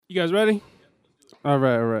You guys ready? All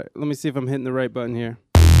right, all right. Let me see if I'm hitting the right button here.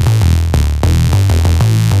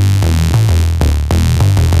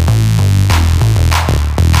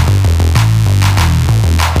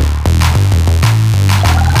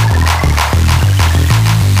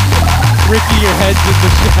 Ricky, your head's in the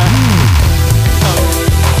shot.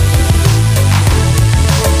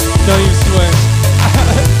 Don't even sweat.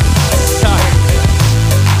 Sorry.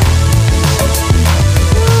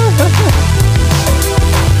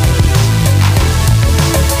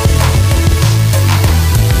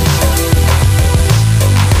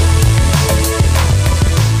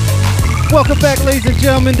 Welcome back, ladies and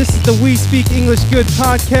gentlemen. This is the We Speak English Good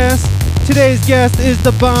podcast. Today's guest is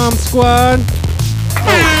the Bomb Squad.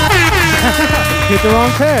 Hit the wrong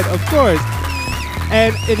pad, of course.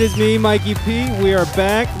 And it is me, Mikey P. We are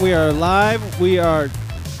back. We are live.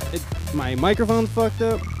 My microphone's fucked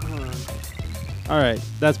up. Hold on. All right,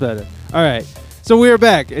 that's better. All right, so we are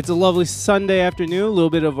back. It's a lovely Sunday afternoon. A little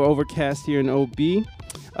bit of overcast here in OB.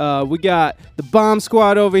 We got the Bomb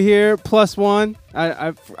Squad over here, plus one.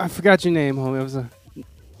 I forgot your name, homie. It was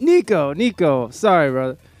Nico. Sorry,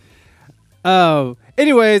 brother.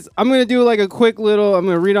 Anyways, I'm going to do like a quick little, I'm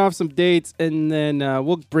going to read off some dates, and then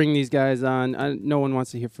we'll bring these guys on. No one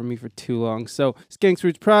wants to hear from me for too long. So, Skanks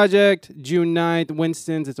Roots Project, June 9th,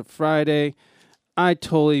 Winston's, it's a Friday. I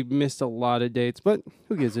totally missed a lot of dates, but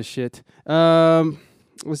who gives a shit?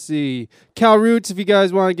 Let's see. Cal Roots, if you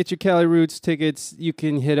guys want to get your Cali Roots tickets, you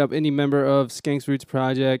can hit up any member of Skanks Roots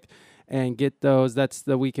Project and get those. That's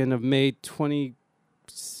the weekend of May 26th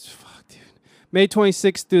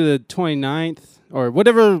through the 29th, or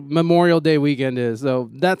whatever Memorial Day weekend is.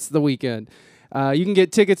 So that's the weekend. You can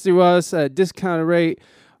get tickets through us at a discounted rate,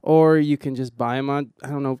 or you can just buy them on, I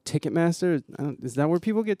don't know, Ticketmaster. Is that where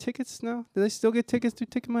people get tickets now? Do they still get tickets through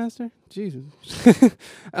Ticketmaster? Jesus.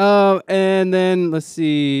 And then, let's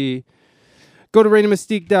see. Go to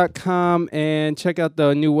RaineMystique.com and check out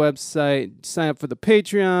the new website. Sign up for the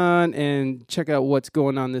Patreon and check out what's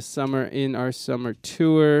going on this summer in our summer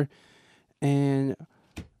tour. And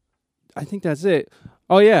I think that's it.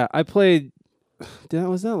 Oh, yeah. I played.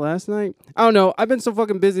 Was that last night? I don't know. I've been so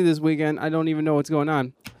fucking busy this weekend. I don't even know what's going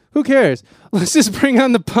on. Who cares? Let's just bring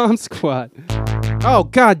on the Bomb Squad. Oh,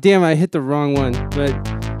 god damn. I hit the wrong one. But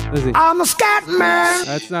let's see. I'm a scat man.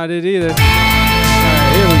 That's not it either. All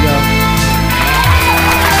right. Here we go.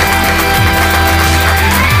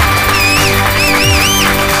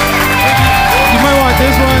 You might want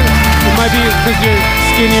this one. It might be because you're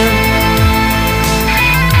skinnier.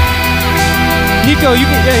 Nico, you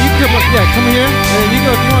can come here. And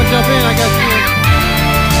Nico, if you want to jump in, I got you.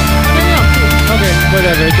 Okay,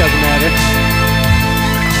 whatever, it doesn't matter.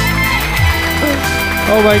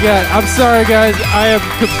 Oh my god, I'm sorry guys, I am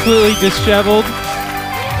completely disheveled.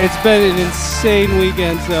 It's been an insane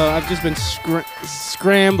weekend, so I've just been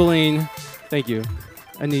scrambling. Thank you,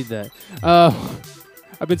 I need that.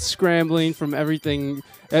 I've been scrambling from everything.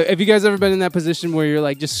 Have you guys ever been in that position where you're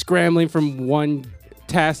like just scrambling from one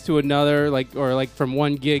task to another, or from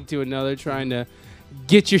one gig to another, trying to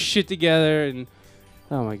get your shit together? And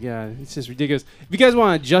oh my god, it's just ridiculous. If you guys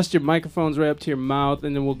want to adjust your microphones right up to your mouth,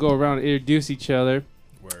 and then we'll go around and introduce each other.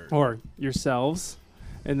 Word. Or yourselves,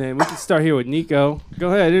 and then we can start here with Nico. Go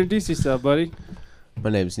ahead, introduce yourself, buddy.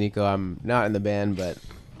 My name's Nico. I'm not in the band, but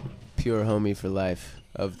pure homie for life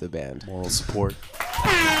of the band. Moral support.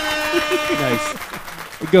 Nice.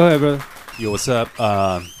 Go ahead, brother. Yo, what's up?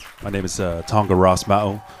 My name is Tonga Ross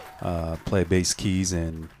Mao. Play bass keys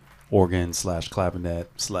and organ /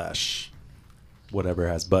 clavinet / whatever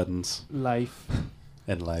has buttons. Life.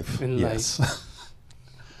 And life. And yes. life.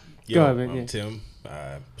 Yo, Go ahead, man. I'm Tim.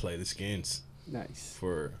 I play the skins. Nice.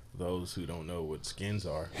 For those who don't know what skins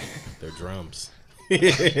are, they're drums.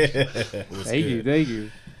 Thank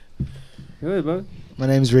you. Go ahead, bud. My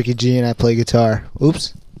name is Ricky G and I play guitar.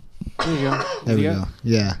 Oops. There you go. There we go.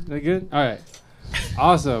 Yeah. That good? All right.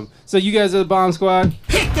 Awesome. So you guys are the Bomb Squad?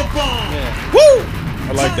 Hit the bomb. Yeah. Woo!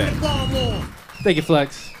 I like that. Thank you,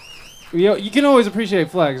 Flex. You can always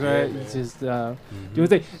appreciate Flex, right? Yeah, it's just do a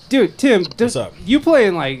thing. Dude, Tim, what's up? You play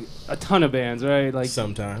in like a ton of bands, right? Like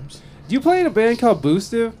Sometimes. Do you play in a band called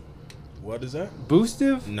Boostive? What is that?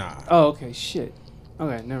 Boostive? Nah. Oh, okay. Shit.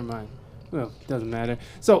 Okay, never mind. Well, doesn't matter.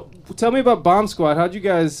 So, tell me about Bomb Squad. How'd you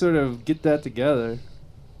guys sort of get that together?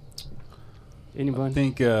 Anybody? I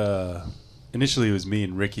think initially it was me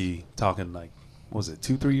and Ricky talking what was it,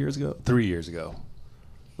 2-3 years ago? 3 years ago.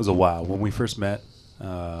 It was a while. When we first met,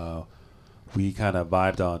 we kind of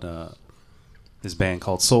vibed on this band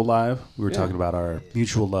called Soul Live. We were talking about our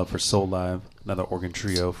mutual love for Soul Live, another organ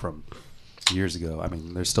trio from years ago. I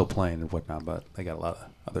mean, they're still playing and whatnot, but they got a lot of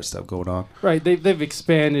other stuff going on. Right. They've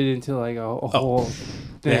expanded into like a whole.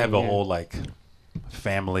 They have a thing, whole like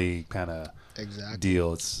family kind of Exactly.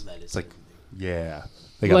 deal. It's like yeah.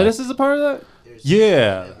 They Yeah. got Lettuce is a part of that.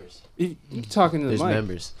 yeah. You talking to the There's mic?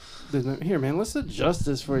 members. Here, man. Let's adjust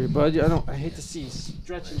this for you, bud. I hate to see you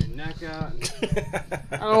stretching your neck out.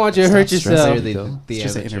 I don't want you to hurt Stress yourself. the It's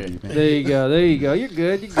just an amateur. interview, man. There you go. There you go. You're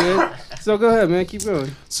good. You're good. So go ahead, man. Keep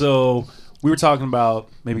going. So we were talking about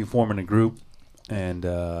maybe forming a group and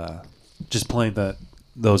just playing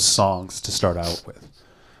those songs to start out with.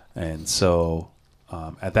 And so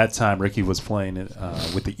at that time, Ricky was playing it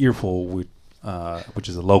with the Earful, which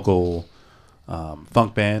is a local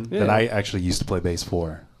funk band that Yeah. I actually used to play bass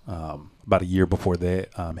for about a year before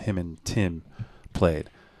him and Tim played.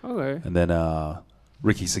 Okay. And then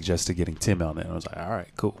Ricky suggested getting Tim on it. And I was like, all right,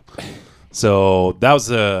 cool. So that was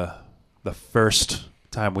the first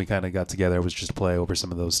time we kind of got together, was just to play over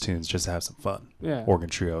some of those tunes, just to have some fun, Yeah. organ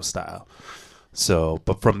trio style. So,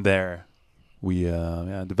 but from there, we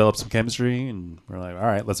developed some chemistry, and we're like, all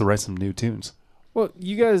right, let's write some new tunes. Well,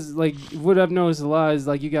 you guys, like, what I've noticed a lot is,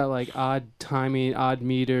 like, you got, like, odd timing, odd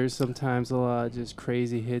meters, sometimes a lot of just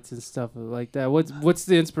crazy hits and stuff like that. What's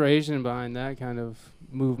the inspiration behind that kind of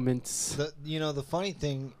movements? The funny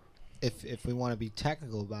thing, if we want to be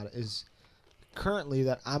technical about it, is currently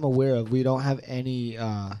that I'm aware of, we don't have any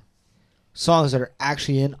songs that are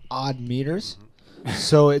actually in odd meters.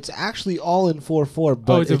 So it's actually all in 4/4.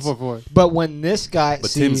 But It's in 4/4. But when this guy,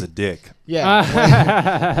 But Tim's a dick.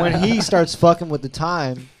 yeah, when he starts fucking with the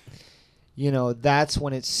time, that's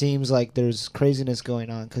when it seems like there's craziness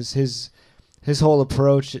going on, because his whole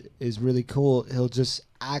approach is really cool. He'll just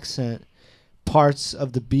accent parts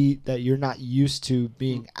of the beat that you're not used to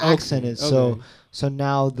being accented. Okay. So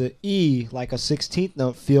now the E, like a 16th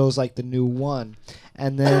note, feels like the new 1.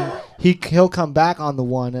 And then he'll come back on the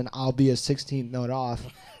 1, and I'll be a 16th note off,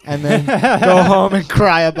 and then go home and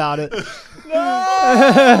cry about it.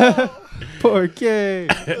 Poor kid.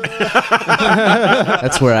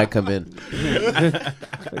 That's where I come in.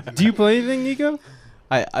 Do you play anything, Nico?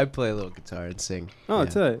 I play a little guitar and sing. Oh, Yeah.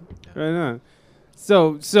 it's it. Right on.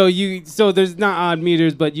 So there's not odd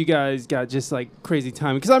meters, but you guys got just like crazy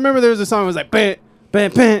timing. Because I remember there was a song that was like bam,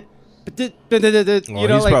 bam, bam. Well, he's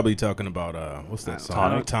like, probably talking about what's that song?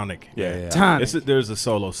 Tonic? Tonic. Yeah. Tonic. There's a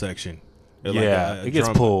solo section. Yeah, it gets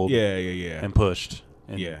drum- pulled. Yeah. And pushed.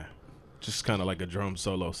 And Yeah. Just kind of like a drum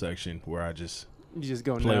solo section where I just You just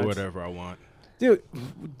go play nuts. whatever I want. Dude,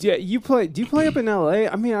 yeah, do you play up in LA?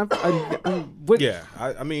 I mean, what? Yeah,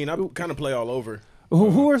 I kind of play all over.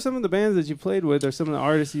 Who are some of the bands that you played with, or some of the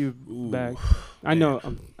artists you Ooh, back? I know,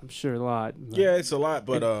 I'm sure a lot. but- Yeah, it's a lot,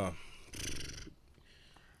 but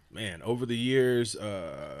man, over the years,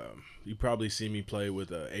 you probably see me play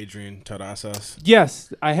with Adrian Terrazas.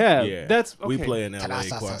 Yes, I have. Yeah, That's okay. we play in LA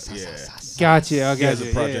quite. Yeah, Gotcha. I he has gotcha.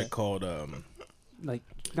 a project yeah. called Like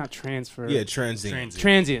not transfer. Transient.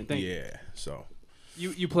 Transient. Thank you. Yeah, so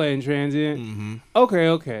You play in Transient. mm-hmm.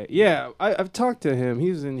 Okay. Yeah, I've talked to him. He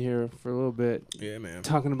was in here for a little bit. Yeah, man.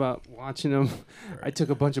 Talking about watching him. I took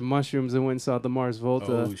a bunch of mushrooms and went and saw the Mars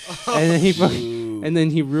Volta. Oh, and then he fucking, shoot. and then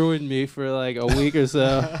he ruined me for like a week or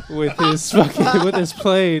so with his fucking with his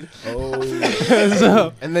played. Oh,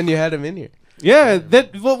 So And then you had him in here. yeah,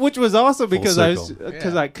 which was awesome because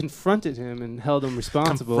circle. I confronted him and held him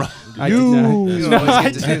responsible. I You. did not. You No, always I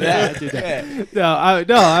get to do did that. not. I did that.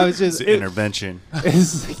 No, I was It's just. an intervention.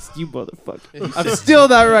 It's like, you motherfucker. I'm still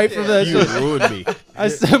not right from that you shit. ruined me. My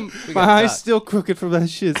got eyes caught. still crooked from that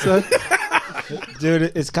shit, son.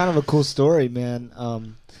 Dude, it's kind of a cool story, man.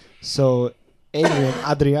 So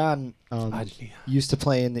Adrian used to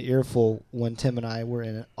play in the Earful when Tim and I were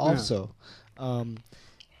in it also.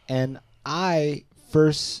 And I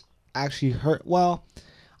first actually heard,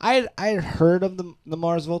 I had heard of the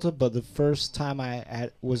Mars Volta, but the first time I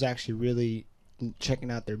was actually really checking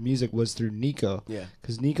out their music was through Nico. Yeah.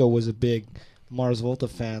 Because Nico was a big Mars Volta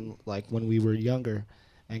fan, like when we were younger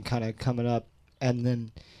and kind of coming up. And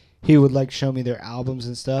then he would like show me their albums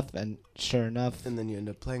and stuff, and sure enough, And then you end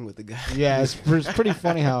up playing with the guy. yeah, it's pretty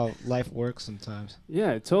funny how life works sometimes.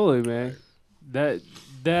 Yeah, totally, man.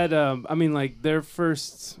 That I mean, like their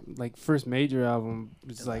first major album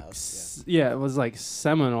was like House, it was like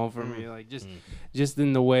seminal for me, like just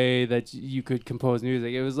in the way that you could compose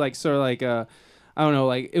music. It was like sort of like I don't know,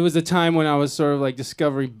 like it was a time when I was sort of like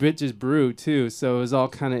discovering Bitches Brew too, so it was all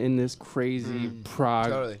kind of in this crazy prog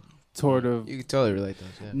Totally. sort of You can totally relate those.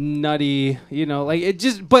 Yeah. nutty, like it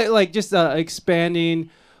just, but like just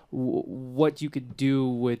expanding what you could do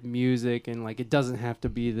with music, and like it doesn't have to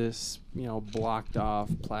be this blocked off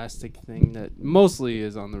plastic thing that mostly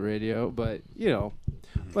is on the radio, but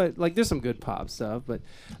but like there's some good pop stuff. But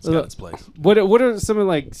It's got its place. what are some of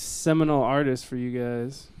like seminal artists for you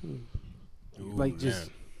guys? Ooh, Like just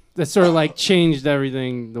man. that sort of like changed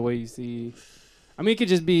everything the way you see. I mean, it could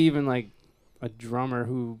just be even like a drummer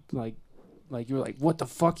who like you were like, what the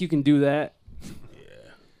fuck, you can do that?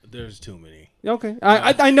 There's too many. Okay,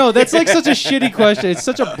 I know that's like such a shitty question. It's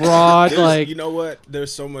such a broad like. You know what?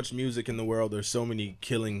 There's so much music in the world. There's so many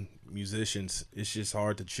killing musicians. It's just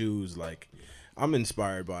hard to choose. Like, I'm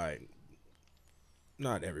inspired by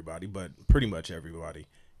not everybody, but pretty much everybody.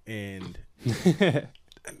 And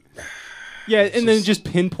Yeah, and then just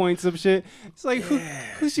pinpoint some shit. It's like,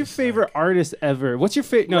 who's your favorite artist ever? What's your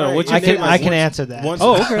favorite? No, Right. what's your I can favorite? I can answer that. once,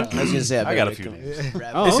 Oh, okay. I was gonna say I got a few names.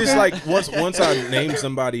 Oh, it's okay. just like once I name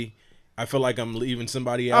somebody, I feel like I'm leaving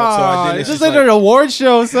somebody out. So I Oh, did. it's It's just like an award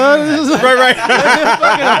show, son. This is right.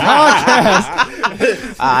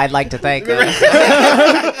 podcast. I'd like to thank.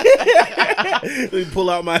 Let me pull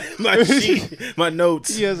out my sheet, my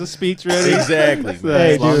notes. He has a speech ready. Exactly.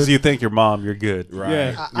 Hey, As long as dude. you think your mom, you're good. Right.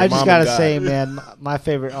 Yeah. I just mom gotta and God. say, man, my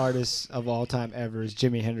favorite artist of all time ever is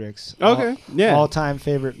Jimi Hendrix. Okay, yeah. All time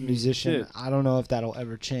favorite musician. Shit. I don't know if that'll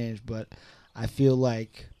ever change, but I feel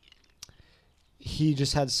like he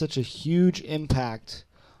just had such a huge impact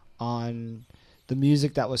on the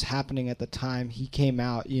music that was happening at the time he came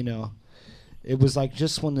out. It was like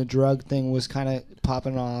just when the drug thing was kind of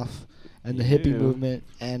popping off and the hippie Yeah. movement,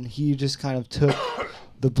 and he just kind of took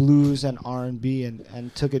the blues and R&B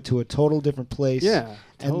and took it to a total different place. Yeah,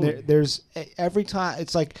 And totally. there's every time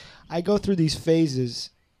it's like I go through these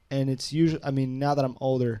phases, and it's usually, I mean, now that I'm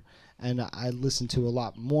older and I listen to a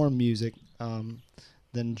lot more music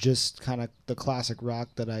than just kind of the classic rock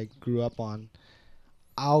that I grew up on.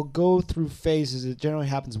 I'll go through phases. It generally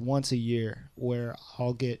happens once a year where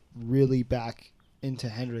I'll get really back into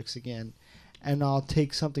Hendrix again, and I'll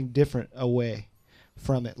take something different away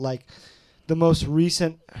from it. Like the most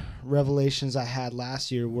recent revelations I had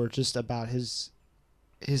last year were just about his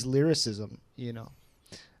lyricism, In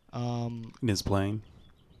his playing.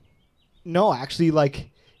 No, actually, like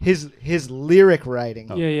his lyric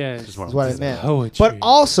writing. Yeah. Just Is one. what I meant. Poetry. But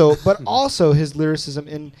also his lyricism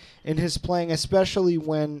in his playing, especially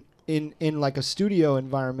when in like a studio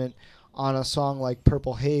environment on a song like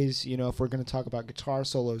Purple Haze, if we're going to talk about guitar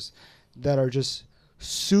solos that are just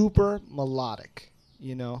super melodic,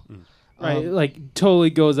 Right, like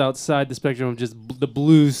totally goes outside the spectrum of just the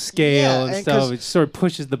blues scale Yeah, and and stuff. 'cause- It sort of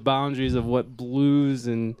pushes the boundaries of what blues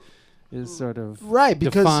and is sort of right,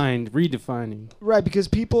 because redefining. right, because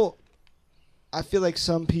people, I feel like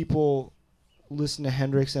some people listen to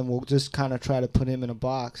Hendrix and will just kind of try to put him in a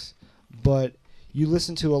box, but you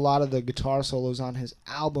listen to a lot of the guitar solos on his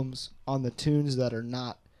albums on the tunes that are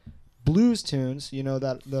not blues tunes,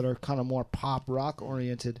 that are kind of more pop rock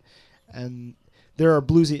oriented, and there are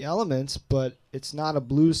bluesy elements, but it's not a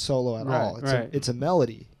blues solo at Right, all. right. It's a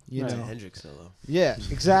melody, Right. It's a Hendrix solo. Yeah,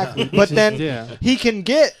 exactly. But then Yeah. he can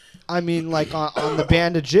get, I mean, like on the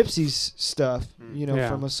Band of Gypsies stuff, Yeah.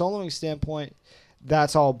 from a soloing standpoint,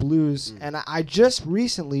 that's all blues. And I just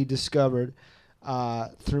recently discovered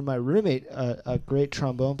through my roommate, a great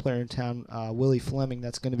trombone player in town, Willie Fleming,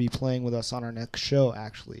 that's going to be playing with us on our next show,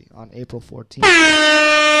 actually, on April 14th.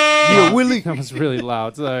 Yeah, Willie. That was really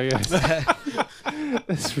loud. Sorry, guys.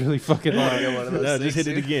 That's really fucking loud. No, just hit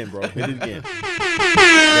it again, bro. Hit it again.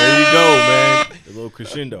 There you go, man. A little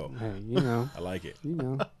crescendo. Hey, I like it.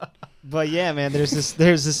 But yeah, man, there's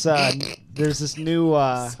this new,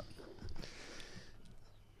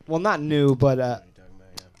 well, not new, but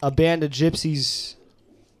a Band of Gypsies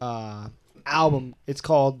album. It's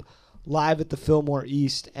called Live at the Fillmore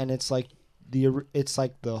East, and it's like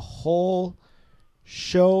the whole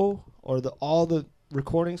show, or all the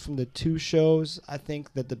recordings from the two shows I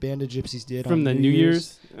think that the Band of Gypsies did From on the New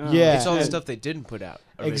Year's. Yeah. It's all the and- stuff they didn't put out.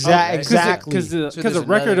 originally, Exactly. right? Because So the there's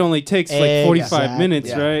record another- only takes like 45 Exactly. minutes,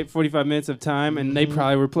 Yeah. right? 45 minutes of time, and they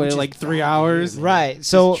probably were playing Which is like 3 bad, hours. really. Right.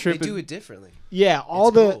 So Just They tripping. do it differently. yeah, all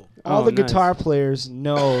It's the cool. all Oh, the nice. guitar players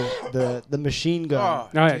know the machine gun. Oh,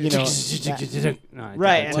 Oh, yeah. You know, No, I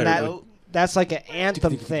Right, did and terribly. Note, that's like an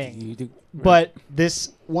anthem thing. Right. But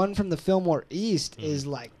this one from the Fillmore East is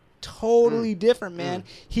like totally different, man.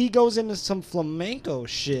 He goes into some flamenco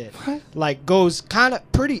shit. Like goes kind of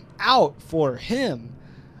pretty out for him.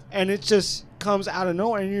 And it just comes out of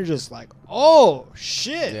nowhere, and you're just like, "Oh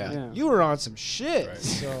shit. Yeah. Yeah. You were on some shit." Right.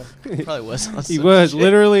 So probably was. On He some was shit.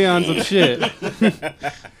 literally on some shit.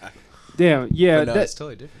 Damn, yeah. But no, it's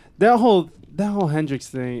totally different. That whole that whole Hendrix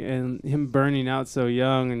thing and him burning out so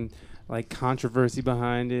young and like controversy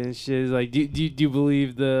behind it and shit. Like, do you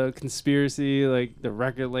believe the conspiracy, like the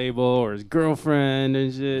record label or his girlfriend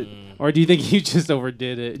and shit, or do you think he just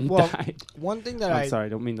overdid it and died? One thing that I'm sorry,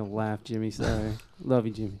 don't mean to laugh, Jimmy. Sorry, love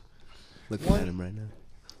you, Jimmy. Looking at him right now.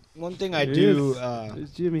 One thing I It do. is.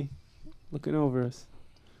 It's Jimmy, looking over us,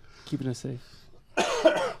 keeping us safe.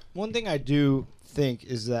 One thing I do think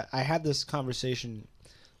is that I had this conversation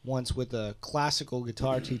once with a classical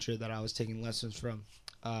guitar teacher that I was taking lessons from,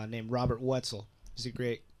 named Robert Wetzel. He's a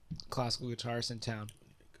great classical guitarist in town.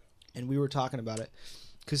 And we were talking about it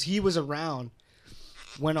because he was around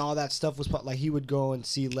when all that stuff was like he would go and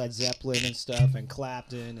see Led Zeppelin and stuff and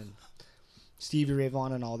Clapton and Stevie Ray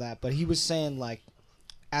Vaughan and all that. But he was saying like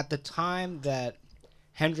at the time that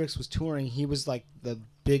Hendrix was touring, he was like the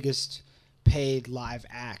biggest paid live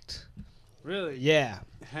act. Really? Yeah.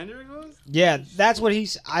 Hendrix was? Yeah, that's what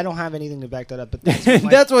he's. I don't have anything to back that up, but that's what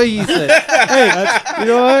that's what he said. Hey, you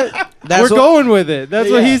know what? We're what- going with it. That's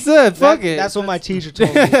what he said. Fuck it. That's what my teacher told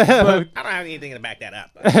me. But I don't have anything to back that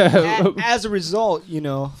up. as a result, you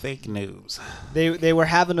know, Fake news. they were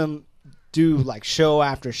having him do like show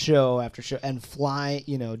after show after show and fly,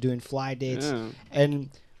 you know, doing fly dates. Yeah. And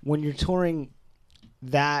when you're touring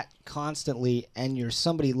that constantly and you're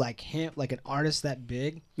somebody like him, like an artist that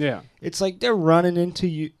big, Yeah. it's like they're running into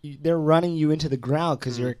you. They're running you into the ground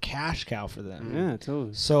because you're a cash cow for them. Yeah,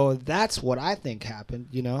 totally. So that's what I think happened,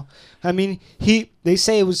 you know? I mean, they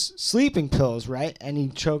say it was sleeping pills, right? And he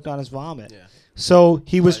choked on his vomit. Yeah. So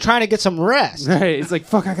he was trying to get some rest. Right. It's like,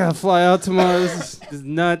 fuck, I gotta fly out tomorrow. This is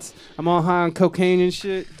nuts. I'm all high on cocaine and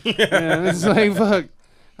shit. Yeah. It's like, fuck,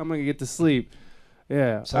 I'm gonna get to sleep.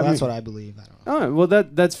 Yeah. So that's what I believe. I don't know. Oh, well,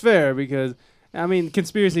 that's fair because, I mean,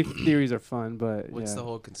 conspiracy theories are fun, but What's yeah. the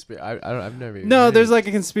whole conspiracy? I've never even No, heard there's it. like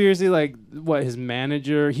a conspiracy, like what his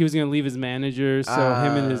manager. He was gonna leave his manager, so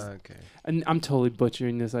him and his. Okay. And I'm totally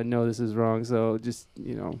butchering this. I know this is wrong, so just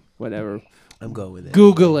whatever. I'm going with it.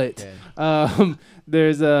 Google it. Okay.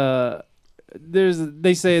 They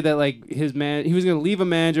say that like he was gonna leave a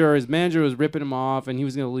manager, or his manager was ripping him off, and he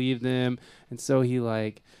was gonna leave them, and so he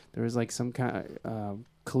like there was like some kind of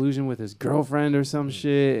collusion with his girlfriend or some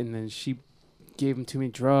shit, and then she gave him too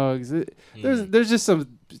many drugs. There's just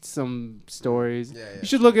some stories. Yeah. You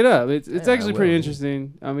should look it up. It's Yeah, actually I pretty will.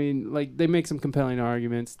 interesting. I mean, like they make some compelling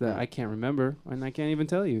arguments that I can't remember and I can't even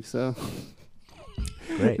tell you. So,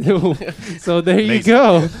 Great. so there you Amazing.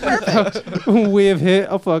 go. We have hit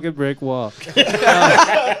a fucking brick wall.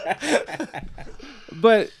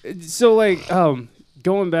 But so like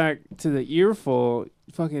going back to the Earful,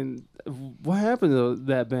 fucking what happened to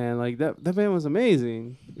that band? Like that band was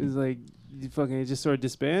amazing. It's like you fucking it just sort of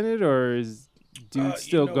disbanded, or is dude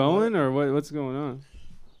still know going, or what's going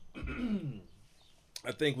on?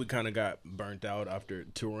 I think we kind of got burnt out after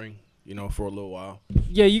touring, for a little while.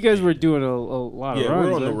 Yeah, you guys were doing a lot of Yeah, runs.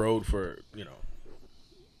 we're on the right? road for,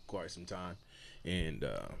 quite some time. And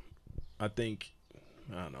I think,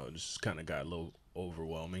 I don't know, it just kind of got a little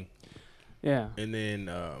overwhelming. Yeah. And then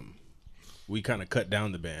we kind of cut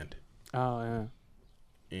down the band. Oh yeah.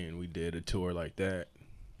 And we did a tour like that.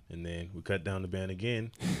 And then we cut down the band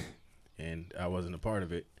again. And I wasn't a part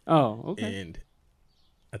of it. Oh, okay. And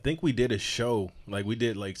I think we did a show. Like, we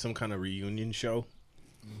did, like, some kind of reunion show.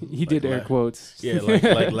 He did air quotes. Yeah,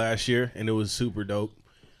 like last year. And it was super dope.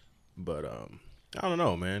 But I don't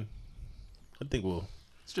know, man. I think we'll...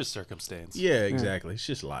 It's just circumstance. Yeah, exactly. It's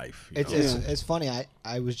just life. It's funny.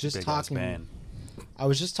 I was just Big ass talking. band. I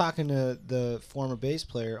was just talking to the former bass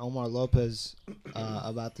player Omar Lopez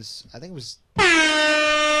about this. I think it was.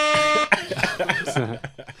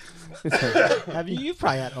 Have you? You've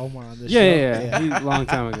probably had Omar on this show. Yeah. He's a long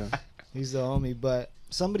time ago. He's the homie. But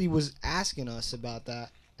somebody was asking us about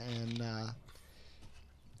that, and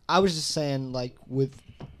I was just saying, like, with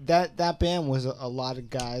that band was a lot of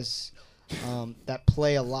guys that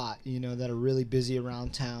play a lot, that are really busy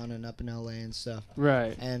around town and up in LA and stuff.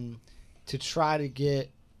 Right. And to try to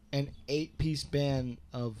get an 8-piece band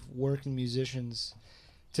of working musicians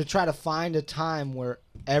to try to find a time where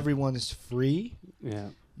everyone is free, Yeah.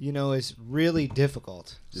 is really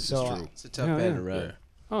difficult. This so is true. It's a tough Hell band yeah. to run.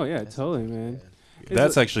 Oh yeah, totally, man.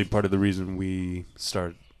 That's actually part of the reason we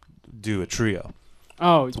do a trio.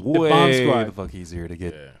 Oh, It's the Bomb way Squad. the fuck easier to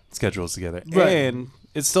get Yeah. schedules together, Right. and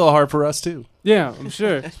it's still hard for us too. Yeah, I'm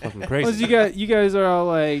sure. Fucking Plus, crazy. you guys are all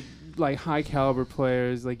like high caliber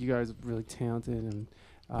players. Like you guys are really talented, and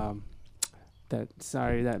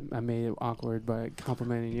sorry that I made it awkward by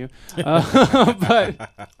complimenting you, but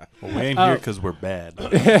Well, we ain't here because we're bad.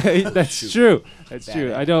 that's true. That's Bad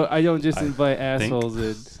true. egg. I don't just I invite assholes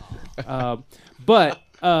in. But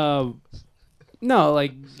No,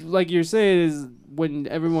 like you're saying is when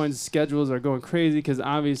everyone's schedules are going crazy because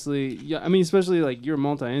obviously, yeah, I mean, especially like you're a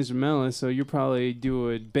multi-instrumentalist, so you're probably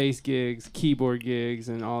doing bass gigs, keyboard gigs,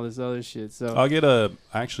 and all this other shit. So I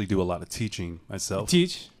actually do a lot of teaching myself.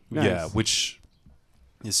 teach, nice. Yeah, which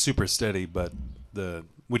is super steady, but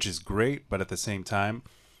which is great, but at the same time,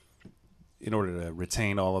 in order to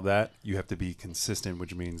retain all of that, you have to be consistent,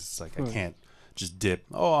 which means it's like I can't just dip.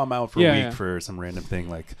 Oh, I'm out for a week for some random thing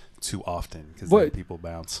like too often because then people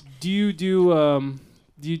bounce. Do you do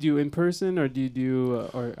in person or do you do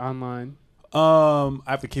or online? I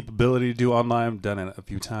have the capability to do online. I've done it a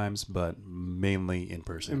few times, but mainly in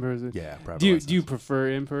person. In person. Yeah. Do you prefer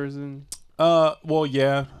in person? Well,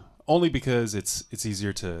 yeah. Only because it's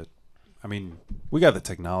easier to. I mean, we got the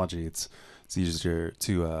technology. It's easier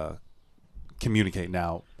to communicate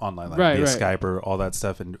now online, like via Skype or all that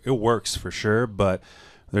stuff, and it works for sure. But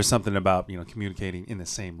there's something about communicating in the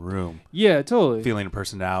same room. Yeah, totally. Feeling a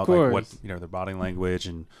person out, like what their body language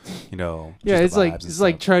and Yeah, it's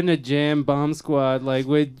like trying to jam Bomb Squad like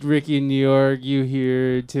with Ricky in New York, you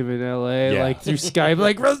hear Tim in LA, like through Skype,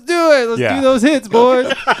 like let's do it, let's do those hits, boys.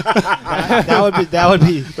 that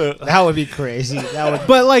would be crazy.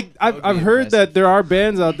 But like I've heard that there are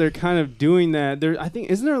bands out there kind of doing that. I think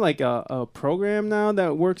isn't there like a program now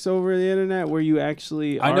that works over the internet where you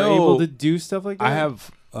actually are able to do stuff like that? I have.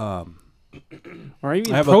 Or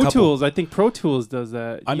even Pro Tools. I think Pro Tools does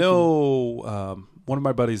that. I know one of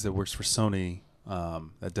my buddies that works for Sony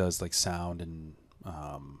that does like sound and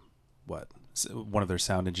one of their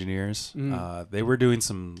sound engineers. They were doing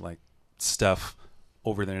some like stuff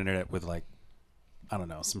over the internet with like I don't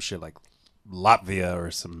know, some shit like Latvia or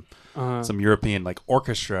some European like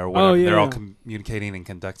orchestra or whatever. They're all communicating and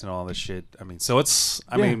conducting all this shit. I mean, so it's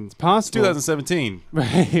it's possible. 2017.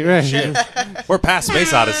 Right. Shit. We're past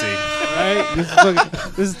Space Odyssey. Right.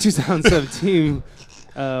 This is 2017.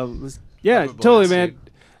 Totally, man.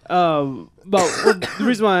 But the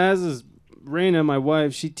reason why I asked is Raina, my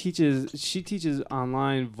wife, she teaches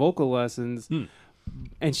online vocal lessons.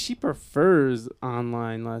 And she prefers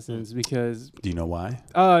online lessons because... Do you know why?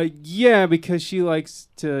 Yeah, because she likes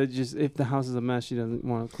to just... If the house is a mess, she doesn't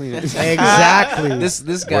want to clean it. Exactly.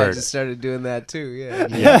 This guy just started doing that too, yeah.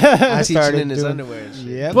 I Teaching in his underwear and shit.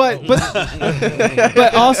 Yeah. But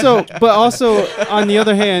also, on the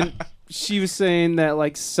other hand, she was saying that,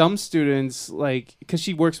 like, some students, like... Because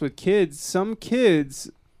she works with kids, some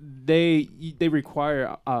kids, they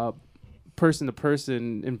require a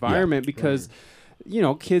person-to-person environment because...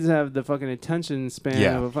 kids have the fucking attention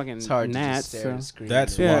span of a fucking gnat.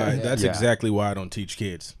 That's why. That's exactly why I don't teach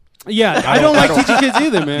kids. Yeah, I don't like teaching kids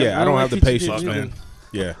either, man. Yeah, I don't have the patience, man.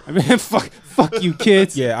 Yeah. I mean, fuck you,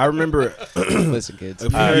 kids. Yeah, I remember. Listen, kids.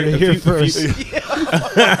 Here first.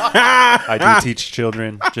 I do teach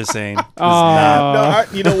children. Just saying.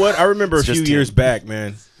 You know what? I remember a few years back,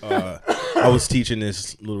 man. I was teaching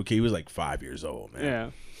this little kid. He was like 5 years old, man.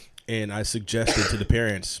 Yeah. And I suggested to the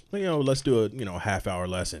parents, let's do a half-hour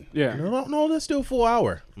lesson. Yeah. No, let's do a full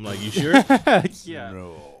hour. I'm like, you sure? Yeah.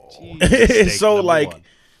 No. So like,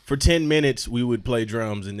 for 10 minutes we would play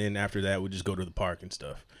drums, and then after that we'd just go to the park and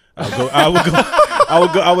stuff.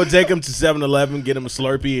 I would take them to 7-Eleven, get them a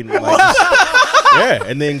Slurpee, and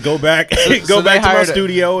and then go back to my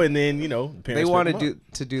studio, and then they wanted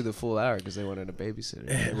to do the full hour because they wanted a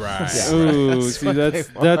babysitter. Right. Yeah. Ooh, see,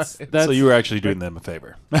 that's. So you were actually doing them a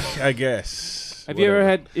favor. I guess. Have you ever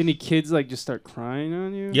had any kids like just start crying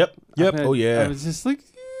on you? Yep. Oh yeah. I was just like.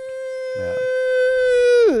 Yeah.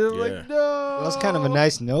 Like no. That's kind of a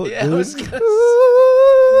nice note, dude.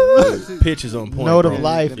 Pitch is on point. Note of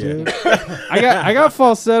life, dude. I got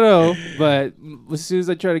falsetto, but as soon as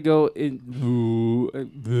I try to go in,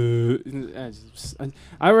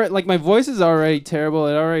 my voice is already terrible.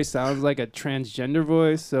 It already sounds like a transgender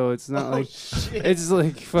voice, so it's not it's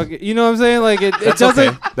like fucking. You know what I'm saying? Like it doesn't.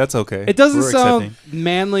 Okay. That's okay. It doesn't sound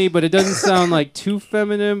manly, but it doesn't sound like too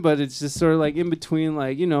feminine. But it's just sort of like in between,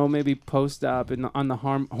 like maybe post-op and on the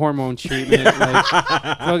hormone treatment. Like,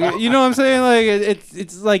 fucking, you know what I'm saying? Like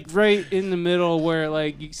it's like right in the middle where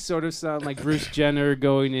like you sort of sound like Bruce Jenner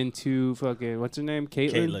going into fucking what's her name?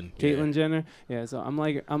 Caitlyn Jenner. Yeah, so I'm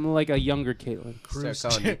like a younger Caitlyn.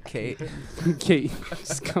 Start calling you Kate. Kate.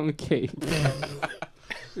 Just call me Kate.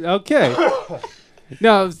 Okay.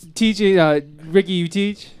 No, teaching. Ricky, you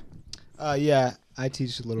teach? Yeah, I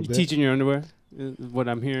teach a little bit. Teach in your underwear? Is what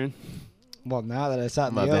I'm hearing. Well, now that it's out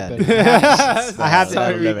in the bad. open, I have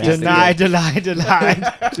to deny.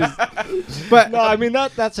 But no, I mean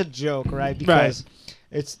that's a joke, right? Because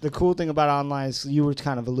it's the cool thing about online is you were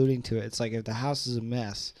kind of alluding to it. It's like if the house is a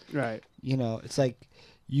mess, right? It's like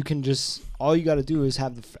you can just all you got to do is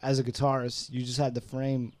have as a guitarist, you just have the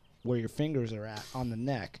frame where your fingers are at on the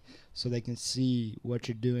neck, so they can see what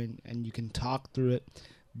you're doing and you can talk through it.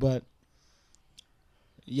 But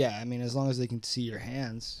yeah, I mean, as long as they can see your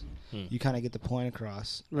hands, you kind of get the point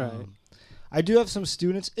across. Right. I do have some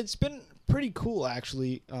students. It's been pretty cool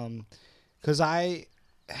actually, because I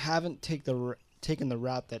haven't taken the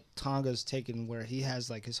route that Tonga's taken, where he has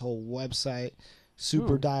like his whole website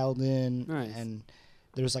super dialed in, Nice. and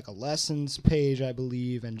there's like a lessons page, I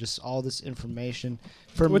believe, and just all this information.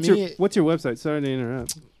 For What's me, your website? Sorry to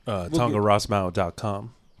interrupt.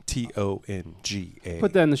 TongaRossmau.com. TONGA.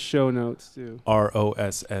 Put that in the show notes too.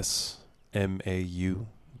 ROSSMAU.com.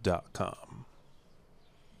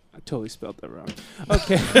 I totally spelled that wrong.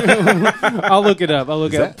 Okay. I'll look it up.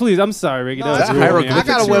 Please, I'm sorry, Ricky. No, That was that's rude, man. I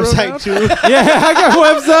got a website too. Yeah, I got a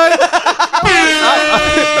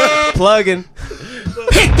website. Plugging.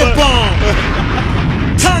 Hit the bomb.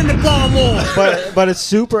 Turn the bomb on. but it's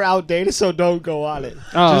super outdated, so don't go on it.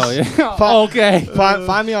 Oh, Just yeah. Okay.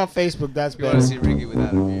 Find me on Facebook. That's You want to better. see Ricky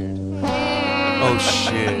without a beard? Oh,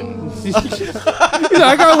 shit. He's like,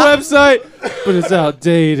 I got a website, but it's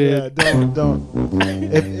outdated. Yeah, don't.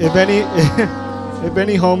 If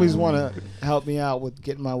any homies want to help me out with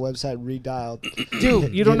getting my website redialed,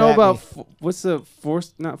 Dude, you don't get know at about me. what's the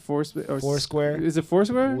Foursquare? Foursquare. Is it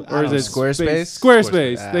Foursquare I or is don't it know. Squarespace?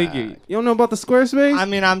 Squarespace. Squarespace. Thank you. You don't know about the Squarespace? I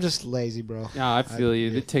mean, I'm just lazy, bro. Yeah, I feel you.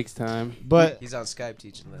 It takes time. But He's on Skype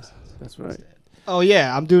teaching lessons. That's right. oh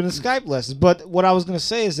yeah, I'm doing the Skype lessons. But what I was gonna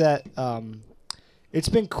say is that it's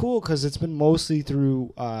been cool because it's been mostly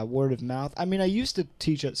through word of mouth. I mean, I used to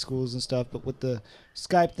teach at schools and stuff, but with the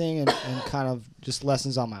Skype thing and kind of just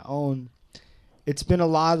lessons on my own, it's been a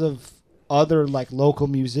lot of other like local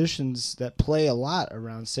musicians that play a lot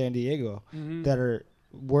around San Diego that are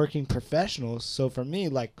working professionals. So for me,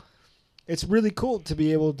 like, it's really cool to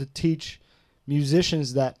be able to teach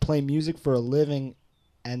musicians that play music for a living,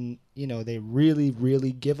 and you know they really,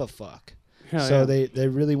 really give a fuck. Hell So yeah. they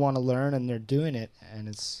really want to learn, and they're doing it, and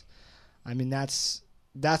it's, I mean, that's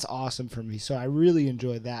awesome for me. So I really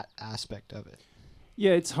enjoy that aspect of it.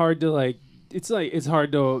 Yeah, it's hard to like. It's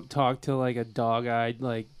hard to talk to like a dog-eyed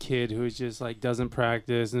like kid who's just like doesn't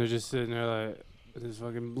practice and they're just sitting there like just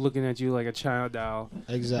fucking looking at you like a child doll.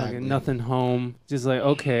 Exactly. Fucking nothing home. Just like,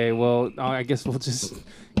 okay, well, I guess we'll just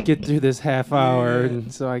get through this half hour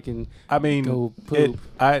and so I can I mean, go poop.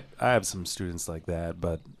 I have some students like that,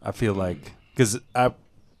 but I feel like because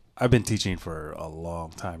I've been teaching for a long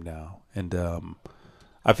time now, and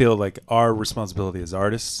I feel like our responsibility as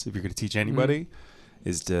artists, if you're going to teach anybody,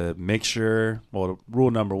 is to make sure. Well,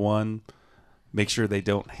 rule number one, make sure they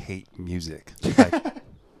don't hate music. Like,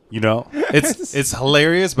 you know, it's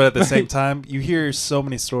hilarious, but at the same time, you hear so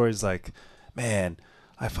many stories like, man,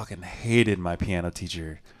 I fucking hated my piano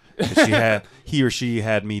teacher. He or she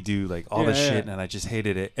had me do like all this shit, and I just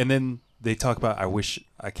hated it. And then they talk about, I wish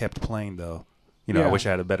I kept playing though. You know, I wish I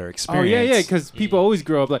had a better Oh experience. yeah, because people always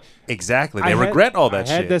grow up like Exactly. They regret all that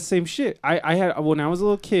I had shit. that same shit. I had when I was a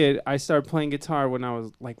little kid. I started playing guitar when I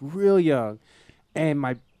was like real young, and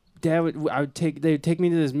my dad they would take me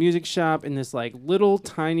to this music shop in this like little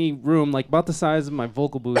tiny room, like about the size of my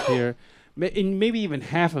vocal booth here, and maybe even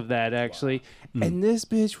half of that actually. And this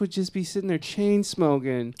bitch would just be sitting there chain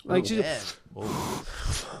smoking, like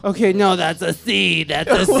okay, no, that's a C. That's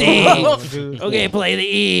a C. Okay, play the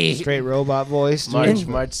E. Straight robot voice. dude.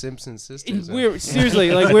 Marge Simpson's sisters. And we're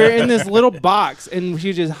seriously like we're in this little box, and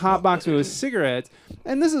she just hotboxed me with cigarettes.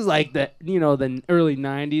 And this is like the the early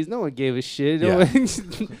 '90s. No one gave a shit.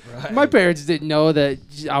 Yeah. My parents didn't know that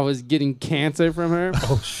I was getting cancer from her.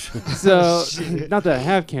 Oh shit. So not that I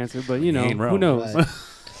have cancer, but ain't who wrong. knows? Right.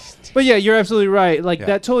 But yeah, you're absolutely right. Like Yeah.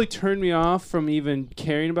 that totally turned me off from even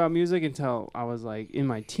caring about music until I was like in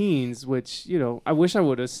my teens, which I wish I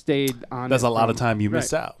would have stayed on. That's it a lot of from- time you right.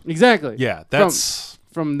 missed out. Exactly. Yeah, that's.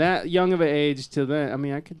 From that young of an age to then. I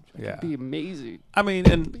mean, I could Yeah. be amazing. I mean,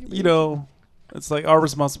 and it's like our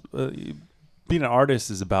responsibility. Being an artist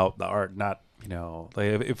is about the art, not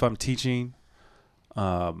like if I'm teaching,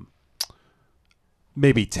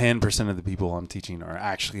 maybe 10% of the people I'm teaching are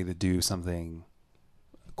actually to do something,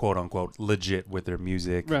 quote unquote, legit with their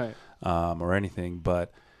music, Right. or anything.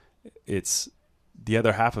 But it's the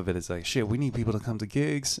other half of it is like, shit, we need people to come to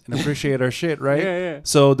gigs and appreciate our shit, right? Yeah.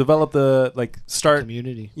 So develop start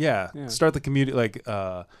Community. Yeah, Yeah. start the community,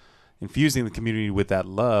 infusing the community with that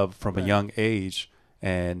love from a Right. young age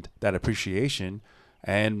and that appreciation,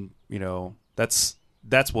 and that's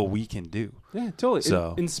what we can do. Yeah, totally.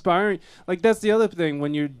 So- Inspiring. Like that's the other thing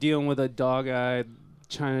when you're dealing with a dog-eyed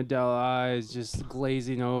China Doll eyes just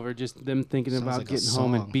glazing over, just them thinking Sounds about like a getting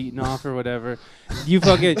home and song. beating off or whatever. You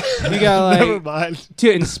got Never like mind.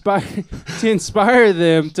 to inspire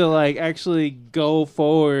them to like actually go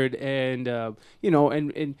forward and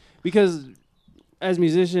and because as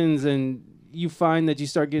musicians and you find that you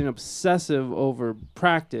start getting obsessive over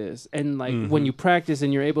practice and like when you practice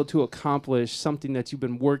and you're able to accomplish something that you've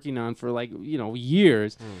been working on for like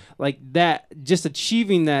years, like that, just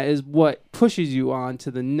achieving that is what pushes you on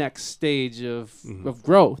to the next stage of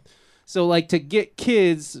growth. So like to get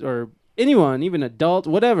kids or anyone, even adult,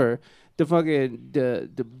 whatever, to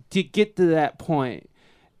get to that point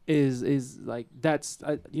is like that's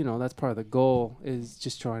that's part of the goal, is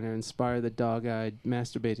just trying to inspire the dog-eyed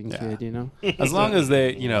masturbating kid. As long as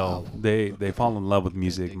they they fall in love with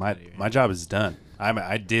music, my job is done.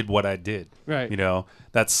 I did what I did. Right.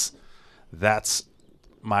 That's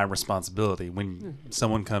my responsibility. When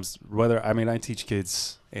someone comes, I teach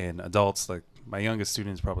kids and adults. Like my youngest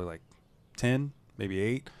student is probably like 10, maybe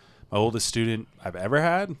 8. My oldest student I've ever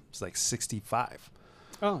had is like 65.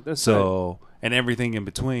 Oh, that's so right. And everything in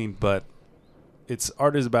between. But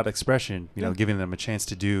art is about expression. Giving them a chance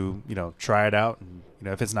to do, try it out, and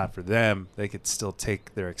if it's not for them, they could still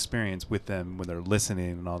take their experience with them when they're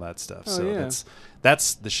listening and all that stuff.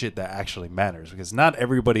 That's the shit that actually matters, because not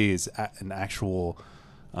everybody is an actual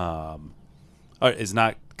is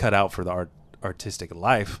not cut out for the artistic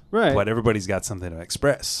life, right? But everybody's got something to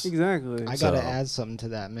express. Exactly. I gotta add something to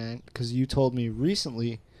that, man, because you told me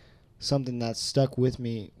recently something that stuck with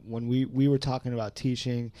me when we were talking about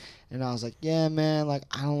teaching, and I was like, yeah, man, like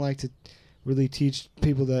I don't like to really teach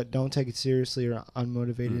people that don't take it seriously or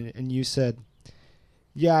unmotivated. And you said,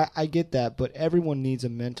 yeah, I get that, but everyone needs a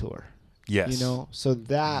mentor. Yes. So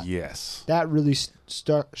that really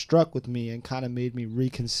struck with me and kind of made me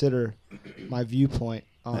reconsider my viewpoint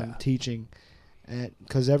on teaching, and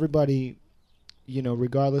because everybody,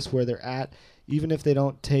 regardless where they're at, even if they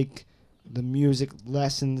don't take the music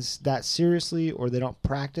lessons that seriously or they don't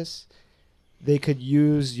practice, they could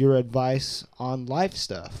use your advice on life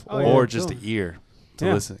stuff or just an ear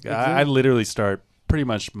to listen. Exactly. I literally start pretty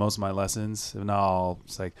much most of my lessons, and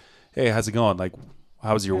it's like, hey, how's it going? Like,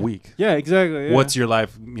 how's your week? Yeah, exactly. Yeah. What's your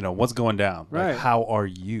life? What's going down? Right. Like, how are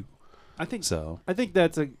you? I think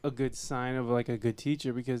that's a good sign of like a good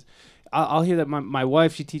teacher, because I'll hear that my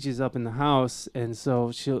wife, she teaches up in the house, and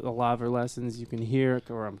so a lot of her lessons you can hear,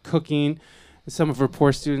 or I'm cooking. Some of her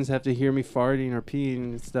poor students have to hear me farting or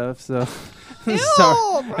peeing and stuff. So,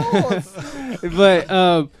 sorry.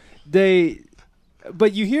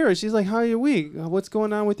 But you hear her. She's like, "How are your week? What's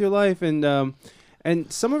going on with your life?" And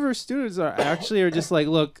some of her students are just like,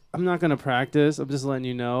 "Look, I'm not gonna practice. I'm just letting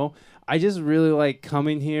you know. I just really like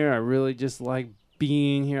coming here. I really just like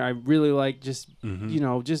being here. I really like just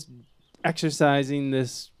just exercising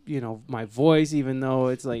this, my voice, even though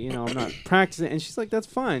it's like, I'm not practicing." And she's like, "That's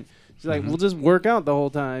fine." She's like, "We'll just work out the whole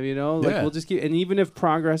time, we'll just keep, and even if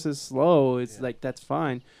progress is slow, it's like, that's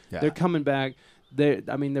fine." Yeah. They're coming back. They're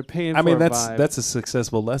paying for that's a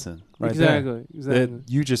successful lesson right exactly there.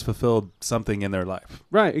 You just fulfilled something in their life,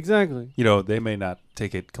 right? Exactly. They may not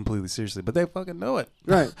take it completely seriously, but they fucking know it,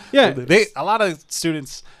 right? Yeah. A lot of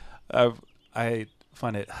students, I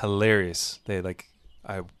find it hilarious. I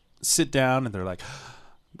sit down and they're like,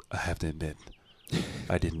 "I have to admit,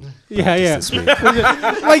 I didn't practice this week."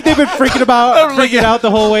 Like they've been freaking out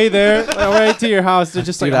the whole way there, right to your house. They're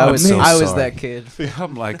just Dude, like, I was that kid.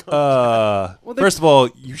 I'm like, first of all,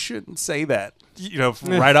 you shouldn't say that,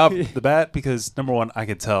 right off the bat, because number one, I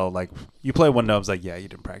could tell, like, you play one note, I was like, yeah, you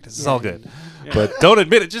didn't practice. It's all good. Yeah. But don't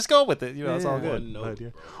admit it. Just go with it. It's all good.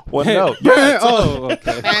 One note. Oh,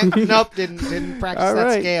 okay. Nope, didn't practice all that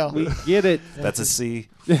right. scale. We get it. That's a C.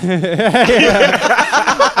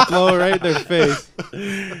 Blow right in their face.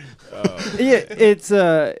 Yeah, it's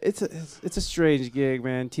a strange gig,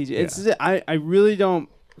 man. Teaching. I really don't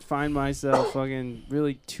find myself fucking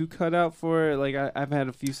really too cut out for it. Like I've had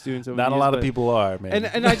a few students over Not the a years, lot of people are, man.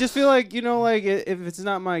 and I just feel like, like if it's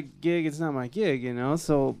not my gig, it's not my gig,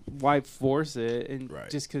 so why force it? And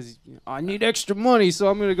just because I need extra money, so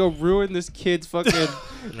I'm gonna go ruin this kid's fucking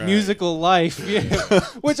musical life,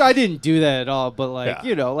 which I didn't do that at all, but I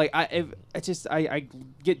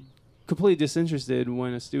get completely disinterested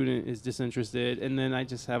when a student is disinterested, and then I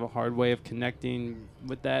just have a hard way of connecting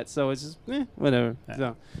with that. So it's just whatever. Yeah.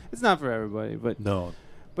 So it's not for everybody, but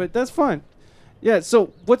that's fun. Yeah. So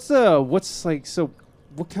what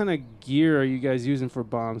kind of gear are you guys using for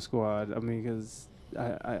Bomb Squad? I mean, because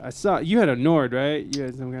I saw you had a Nord, right? You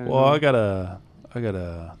had some kind of. Well, I got a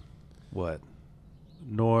what?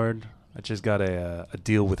 Nord. I just got a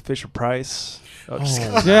deal with Fisher Price.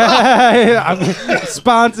 Yeah, I'm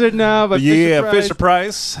sponsored now by Fisher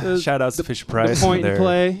Price. Shout outs to Fisher Price. Point and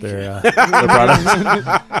Play. Their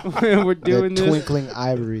products. We're doing The this. twinkling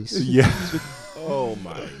ivories. Yeah. Oh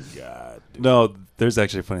my god. Dude. No, there's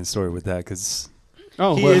actually a funny story with that because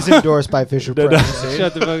Oh, He well, is endorsed by Fisher Price.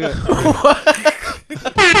 shut the fuck up.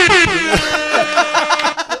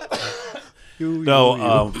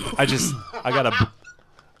 I got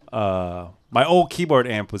my old keyboard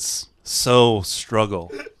amp was so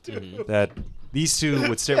struggle that these two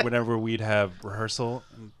would sit whenever we'd have rehearsal.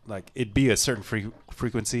 Like it'd be a certain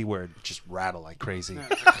frequency where it just rattle like crazy.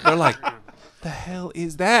 They're like, "The hell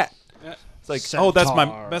is that?" It's like, "Oh,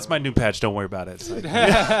 that's my new patch. Don't worry about it." It's like,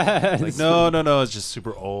 like no, it's just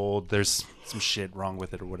super old. There's some shit wrong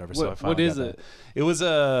with it or whatever. So I finally what is got it? that. It was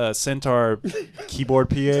a Centaur keyboard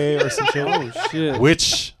PA or some shit. Oh shit.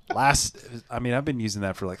 Which I've been using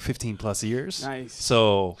that for like 15 plus years. Nice.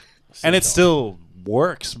 So, and it still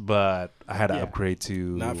works, but I had to upgrade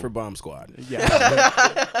to Not for Bomb Squad.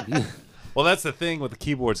 Yeah. Well, that's the thing with the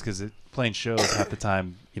keyboards because playing shows half the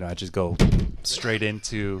time, I just go straight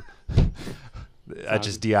into, I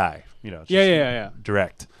just DI, just Yeah.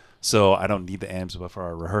 direct. So I don't need the amps, but for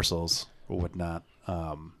our rehearsals or whatnot,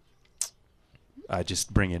 I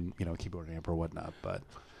just bring in, keyboard amp or whatnot. But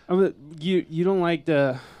You don't like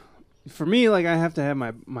the. For me, like I have to have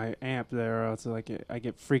my amp there, or else I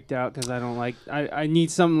get freaked out because I don't like. I need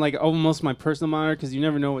something like almost my personal monitor because you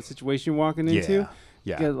never know what situation you're walking into.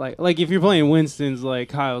 Yeah. 'Cause, like if you're playing Winston's, like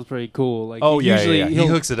Kyle's pretty cool. Like usually he he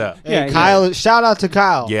hooks it up. Hey, Kyle, shout out to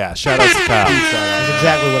Kyle. Yeah, shout out to Kyle. That's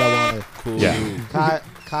exactly what I wanted. Cool. Yeah.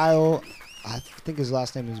 Kyle, I think his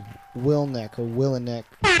last name is Wilneck or Willineck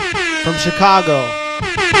from Chicago.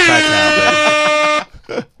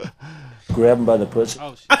 Grab him by the pussy.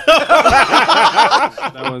 Oh shit.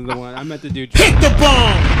 That was the one. I meant to do. Kick the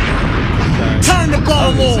bomb. Turn the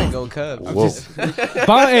bomb on. Go Cubs. Whoa.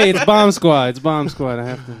 Hey, it's Bomb Squad. It's Bomb Squad. I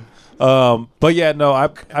have to. But yeah, no,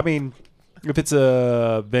 I mean, if it's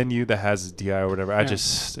a venue that has DI or whatever,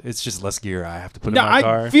 it's just less gear I have to put in my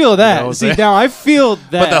car. I feel that. You know what I'm See, saying? now I feel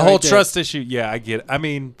that. But the whole right there. trust issue, I get it. I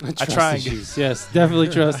mean, I try and get. issues. Yes, definitely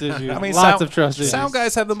trust issues. I mean, Lots of trust issues. Sound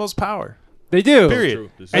guys have the most power. They do.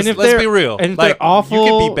 Period. And if let's they're be real. and if like, they're awful,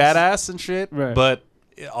 you can be badass and shit, Right. but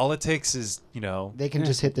all it takes is, They can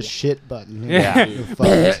just hit the shit button. Yeah. You're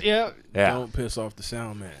fucked. yeah. Don't piss off the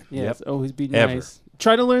sound man. Yes. Always be Ever. nice.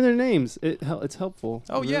 Try to learn their names. It's helpful.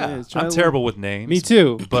 Oh It really yeah, is. Try I'm to terrible with names. Me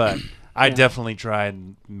too. But I Yeah. definitely try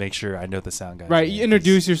and make sure I know the sound guys. Right. You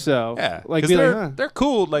introduce yourself. Yeah, Like 'cause be they're like, huh. they're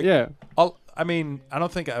cool. Like Yeah. I mean, I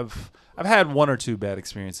don't think I've had one or two bad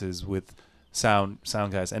experiences with sound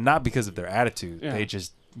guys, and not because of their attitude. Yeah. They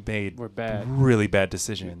just made We're bad. really bad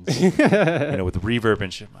decisions. with reverb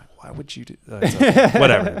and shit. I'm like, why would you do that?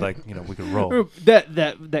 Whatever. Like, we could roll.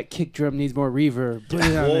 That kick drum needs more reverb. Put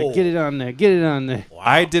it on there. Get it on there. Get it on there.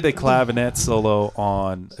 I did a clavinet solo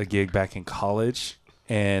on a gig back in college,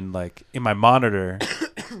 and like in my monitor,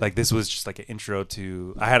 like this was just like an intro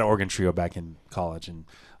to. I had an organ trio back in college, and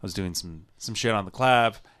I was doing some shit on the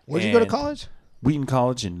clav. Where'd you go to and college? Wheaton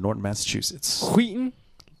College in Norton, Massachusetts. Wheaton.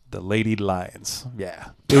 The Lady Lions. Yeah.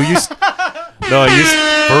 It used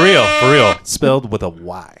for real, spelled with a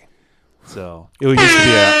Y. So it used to be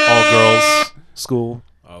an all girls school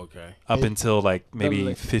Okay. up until like maybe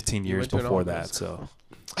like- 15 years went to an before all-girls that. So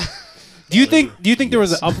Do you think there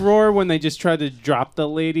was an uproar when they just tried to drop the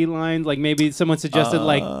lady lines? Like maybe someone suggested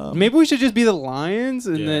maybe we should just be the Lions,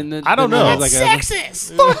 and then I don't then know. there was like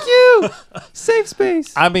sexist. Fuck you. Safe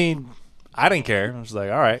space. I mean, I didn't care. I was like,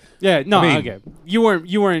 all right. Yeah. No. I mean- okay. You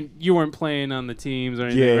weren't playing on the teams or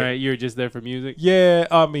anything, Yeah. right? You were just there for music. Yeah,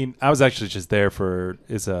 I mean, I was actually just there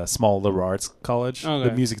it's a small liberal arts college. Okay.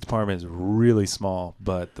 The music department is really small,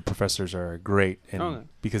 but the professors are great. And Okay.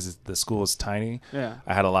 because the school is tiny, Yeah.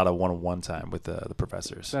 I had a lot of one-on-one time with the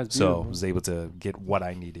professors. That's so beautiful. I was able to get what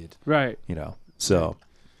I needed, Right. So,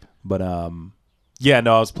 but yeah,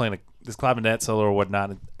 no, I was playing this clavinet solo or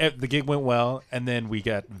whatnot. And the gig went well, and then we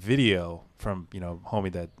got video from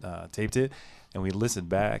homie that taped it, and we listened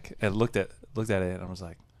back and looked at it, and I was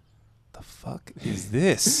like, "The fuck is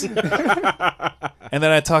this?" And then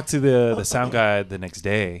I talked to the sound guy the next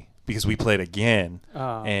day because we played again,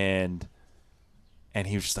 and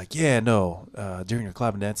he was just like, "Yeah, no, during your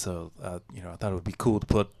clavinet, so I thought it would be cool to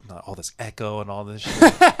put all this echo and all this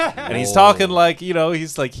shit." And he's talking like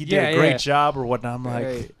he's like he did a great job or whatnot. I'm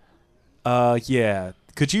like, yeah.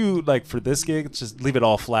 Could you for this gig just leave it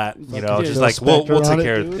all flat? Just no like we'll spectre take on it,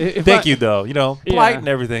 care of dude. it. If Thank I- you though. Polite and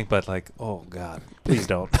everything, but oh god, please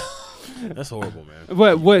don't. That's horrible, man.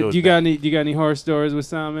 What It was do you got? bad. Any? Do you got any horror stories with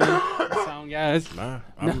sound man? Sound guys. Nah,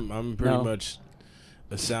 I'm pretty No. much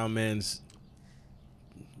a sound man's,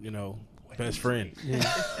 best friend.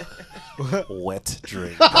 Wet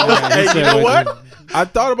drink. Hey, you know what? I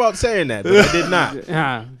thought about saying that, but I did not.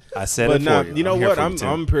 Ah, I said But it nah, for you. you know I'm here what? for you, I'm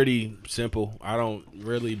Tim. pretty simple. I don't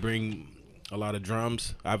really bring a lot of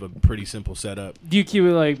drums. I have a pretty simple setup. do you keep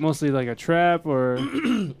it like mostly like a trap or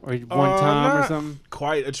one time or not something?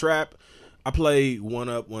 Quite a trap. I play one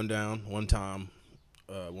up, one down, one tom,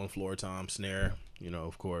 one floor tom, snare.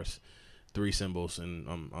 Of course, 3 cymbals, and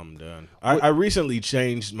I'm done. I recently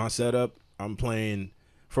changed my setup. I'm playing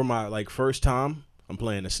for my first tom. I'm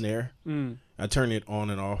playing a snare. I turn it on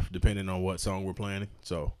and off depending on what song we're playing.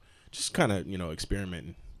 So just kind of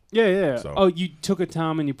experimenting. Yeah. So- Oh, you took a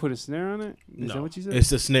tom and you put a snare on it? Is that what you said?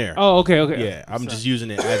 It's a snare. Oh, okay. Yeah, I'm Sorry. just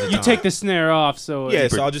using it as a You tom. take the snare off, so Yeah,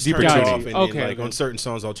 so I'll just turn it Got off, you. and Okay, then, okay. on certain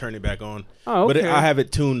songs I'll turn it back on. Oh, But okay. I have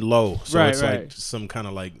it tuned low, so Right, it's right. like some kind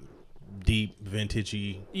of deep,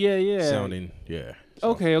 vintagey yeah. sounding. Yeah. So-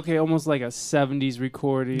 Okay, almost like a '70s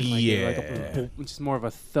recording. Like Yeah. just more of a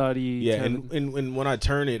thuddy. Yeah, type of- and when I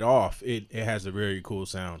turn it off, it has a very cool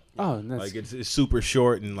sound. oh, and that's It's super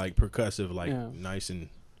short and percussive, Yeah. nice and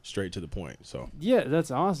straight to the point. So yeah, that's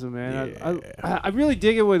awesome, man. Yeah. I really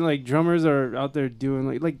dig it when drummers are out there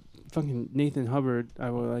doing like fucking Nathan Hubbard. I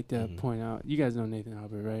would like to point out. You guys know Nathan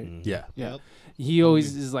Hubbard, right? Yeah. Yeah. He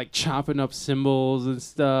always is chopping up cymbals and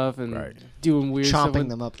stuff and Right. doing weird stuff. Chomping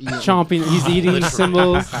them up. eating them. Chomping. He's eating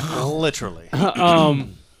cymbals. Literally.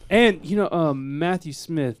 And Matthew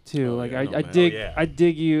Smith too. Oh, yeah, I know, I man. dig Oh, yeah. I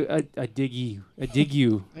dig you. I dig you. I dig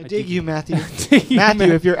you. I dig you, Matthew. dig you, Matthew,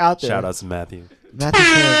 man. if you're out there. Shout out to Matthew. Matthew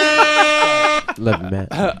Smith. Love you,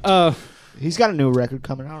 Matt. He's got a new record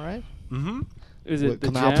coming out, right? Mm-hmm. Is it the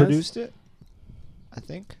Kamau jazz? produced it? I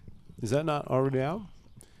think. Is that not already out?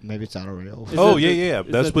 Maybe it's out already. Is Oh, that yeah, the- yeah. is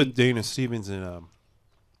That's that with Dana Stevens and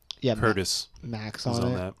Yeah, Curtis Max was on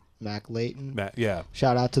on it. that. Mac Layton. Yeah.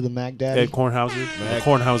 Shout out to the Mac Daddy. Ed Kornhauser. Mac- The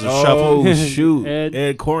Kornhauser Oh Shuffle. shoot, Ed.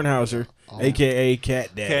 Ed Kornhauser, aka Cat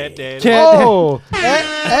Daddy. Cat Daddy. Cat- Oh,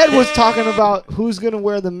 Ed was talking about who's gonna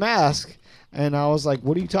wear the mask, and I was like,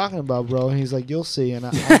 "What are you talking about, bro?" And he's like, "You'll see." And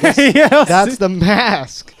I guess Yeah, that's the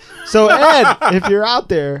mask. So Ed, if you're out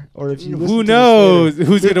there, or if you listen who to this knows later,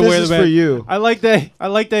 who's this gonna wear the is mask for you. I like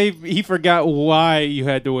that. He forgot why you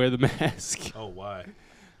had to wear the mask Oh, why?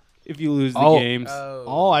 if you lose the Oh. games.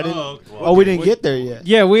 Oh, I didn't. Oh, Oh, we didn't get there yet.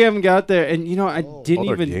 Yeah, we haven't got there, and I didn't Oh, there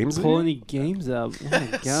are even games in pull here? any games up. Oh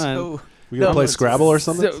my god! We gonna play Scrabble or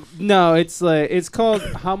something? So, no, it's called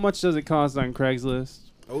 "How Much Does It Cost" on Craigslist,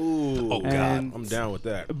 Ooh, Oh, God. and I'm down with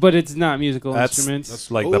that. but it's not musical That's instruments.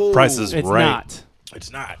 like the price is It's right. not. It's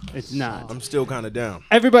not. It's not. I'm still kind of down.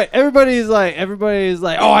 Everybody's like,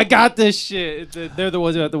 oh, I got this shit. They're the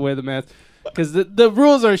ones who have to wear the mask because the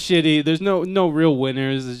rules are shitty. There's no real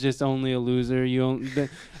winners. It's just only a loser.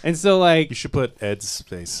 And so like You should put Ed's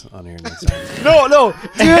face on here next time. No,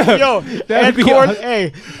 yo, Ed be Korn, awesome.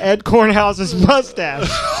 hey, Ed Kornhauser's mustache.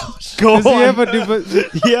 Go does he on. have a new?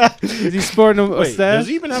 Yeah, Is he sporting a Wait, stash? does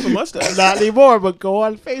he even have a mustache? not anymore. But go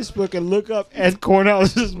on Facebook and look up Ed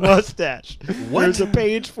Kornhauser's mustache. There's a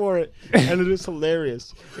page for it, and it is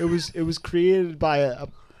hilarious. It was created by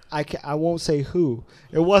I won't say who.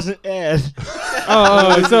 It wasn't Ed.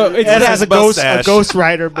 So it's Ed has a mustache.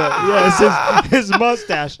 ghostwriter, but yeah, it's his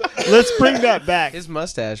mustache. Let's bring that back. His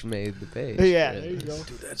mustache made the page. Yeah, there you go.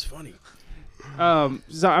 Dude, that's funny.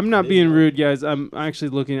 So I'm not being rude, guys. I'm actually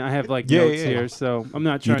looking. I have like Yeah, notes yeah. here, so I'm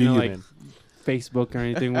not You trying do to you, like man. Facebook or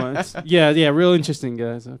anything. Once. Yeah, real interesting,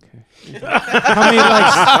 guys. Okay.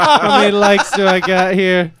 How many likes do I got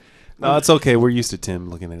here? No, it's okay. We're used to Tim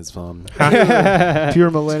looking at his phone.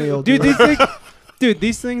 Pure millennial, Dude,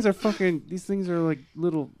 these things are fucking. These things are like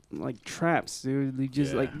little like traps, dude. They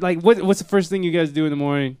just like what's the first thing you guys do in the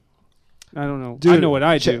morning? I don't know. I Dude, know what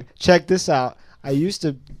I do. Check this out. I used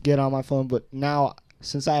to get on my phone, but now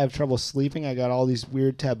since I have trouble sleeping, I got all these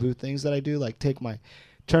weird taboo things that I do, like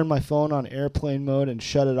turn my phone on airplane mode and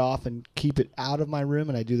shut it off and keep it out of my room,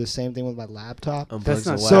 and I do the same thing with my laptop. That's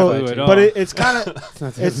not So, taboo at all. but it's kind of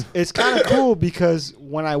It's not it's kind of cool because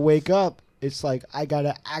when I wake up, it's like I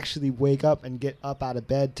gotta actually wake up and get up out of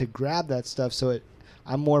bed to grab that stuff. So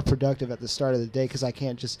I'm more productive at the start of the day because I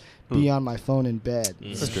can't just be on my phone in bed.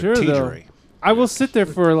 For sure, though. I will sit there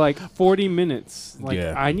for like 40 minutes. Like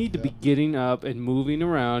Yeah. I need to be getting up and moving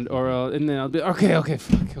around, and then I'll be okay.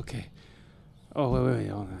 Oh wait,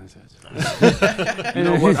 hold on. You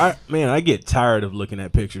know what? I get tired of looking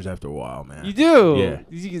at pictures after a while, man. You do? Yeah.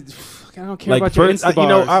 I don't care Like about your first, Insta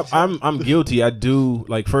bars. I'm guilty. I do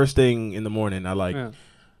like first thing in the morning. I like Yeah.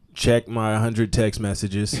 check my 100 text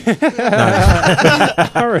messages. All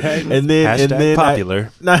right. And then Hashtag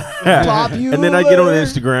popular. And then I get on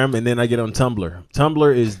Instagram, and then I get on Tumblr.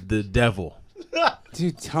 Tumblr is the devil.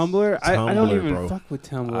 Dude, Tumblr? I don't even bro. fuck with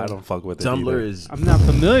Tumblr. I don't fuck with it Tumblr either. is I'm not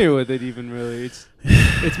familiar with it even really.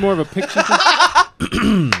 It's more of a picture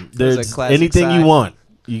thing. there's a classic anything side. you want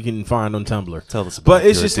you can find on Tumblr. Tell us about But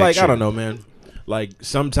it's your just like, I addiction. don't know, man. Like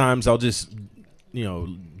sometimes I'll just,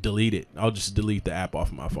 delete it. I'll just delete the app off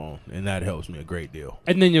of my phone, and that helps me a great deal.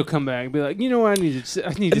 And then you'll come back and be like, you know what? I need to see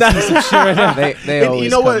some shit right now. They And always you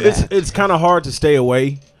know what? come back. It's kind of hard to stay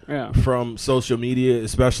away Yeah. from social media,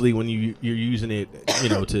 especially when you're using it,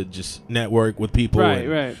 to just network with people Right,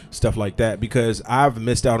 and right. stuff like that. Because I've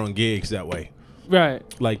missed out on gigs that way. Right.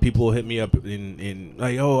 Like people will hit me up in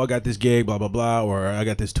like, oh, I got this gig, blah blah blah, or I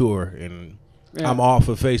got this tour, and Yeah. I'm off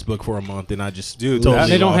of Facebook for a month, and I just Dude, totally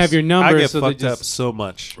They don't lost. have your number, I get so they fucked up just so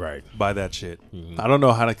much Right. by that shit. Mhm. I don't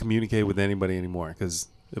know how to communicate with anybody anymore because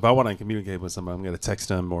if I want to communicate with somebody, I'm going to text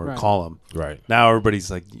them or Right. call them. Right. Now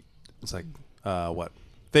everybody's like, it's like, what?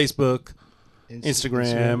 Facebook,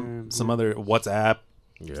 Instagram, some other WhatsApp,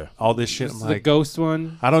 Yeah. all this shit. This I'm is the like, ghost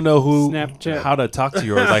one. I don't know Snapchat. how to talk to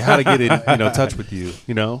you or like how to get in, touch with you.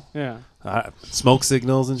 Yeah. Smoke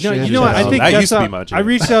signals and No, shit. you know what? I think that that's used to how- be my jam. I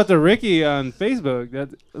reached out to Ricky on Facebook.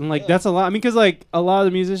 That's a lot. I mean, because like a lot of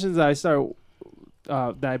the musicians that I start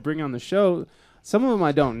that I bring on the show, some of them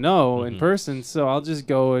I don't know in person. So I'll just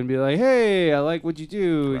go and be like, "Hey, I like what you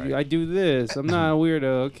do. Right. I do this. I'm not a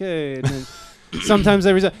weirdo." Okay, and then sometimes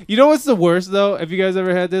every time. You know what's the worst though? Have you guys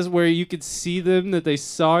ever had this where you could see them that they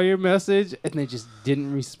saw your message and they just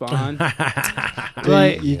didn't respond? Dude,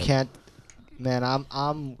 Like- you can't. Man,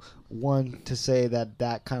 I'm one to say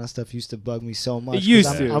that kind of stuff used to bug me so much. 'cause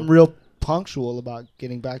used to. I'm real punctual about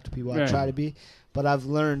getting back to people. I Right. try to be, but I've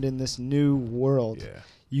learned in this new world,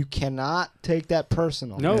 you cannot take that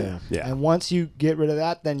personal. No. Yeah. And once you get rid of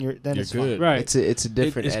that, then You're it's good. fine. Right. It's a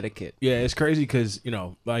different it's- etiquette. Yeah, it's crazy because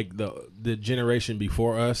like the generation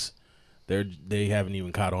before us, they haven't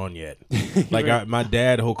even caught on yet. Like Right. my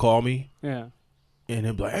dad will call me Yeah. and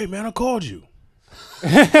he'll be like, "Hey man, I called you."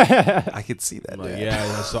 I could see that. I'm like, Dad.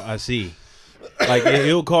 yeah, I see. Like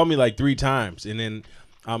he'll call me like 3 times, and then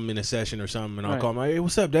I'm in a session or something, and I'll Right. call him. Hey,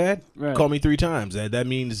 what's up, Dad? Right. Call me 3 times. That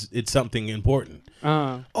means it's something important.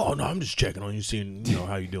 Uh-huh. Oh no, I'm just checking on you, seeing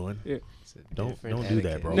how you doing. Yeah. Don't Different do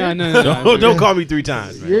that, etiquette. bro. No. Don't call me 3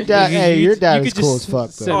 times, man. Your dad, You- hey, you- your dad you is could cool just as fuck,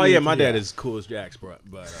 send though. Oh me yeah, to- my dad is cool as Jack's, bro.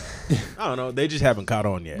 But I don't know. They just haven't caught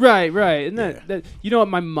on yet. Right, and Yeah. that you know what,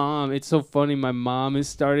 my mom, it's so funny, my mom is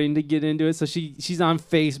starting to get into it, so she's on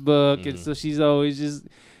Facebook, and so she's always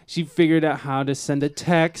she figured out how to send a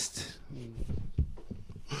text.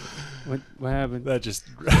 What happened? That just.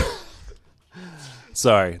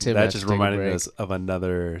 Sorry, Tim that has just to take a reminded me break. of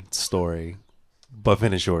another story. But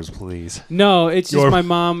finish yours, please. No, it's just Your- my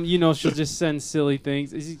mom, she'll just send silly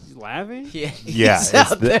things. Is he laughing? Yeah, Yeah, he's it's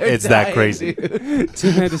out th- there it's that dying, crazy. dude.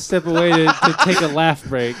 Tim had to step away to take a laugh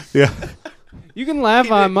break. Yeah. You can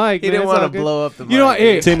laugh on mic, He man, didn't it's want all to good. blow up the You know what,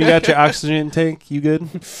 hey, Tim, you got your oxygen tank? You good?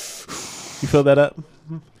 You fill that up?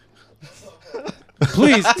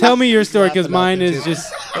 please tell me your story, because mine is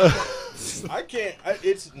just... I can't.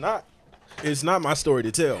 It's not my story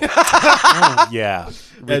to tell. Yeah.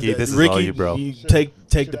 Ricky, this is Ricky, all you, bro. You take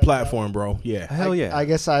the platform, bro. Yeah. Hell yeah. I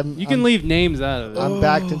guess You can leave names out of it. I'm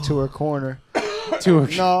backed into her corner. To her.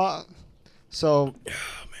 No, so.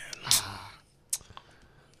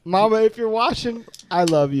 Mama, if you're watching, I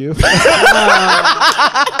love you.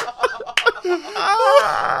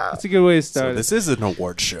 That's a good way to So start. this is an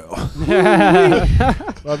award show.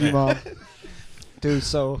 Love you, Mom. Dude,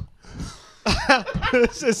 so.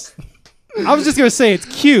 It's just. I was just gonna say it's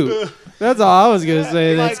cute. That's all I was gonna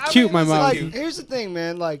say. That's like, cute. My it's mom. like, here's the thing,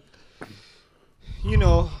 man. Like, you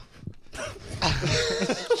know,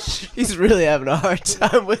 He's really having a hard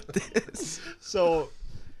time with this. so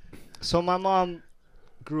my mom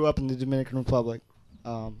grew up in the Dominican Republic.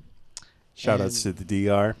 Shout outs to and- the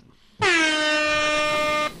DR.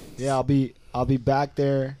 Yeah, I'll be back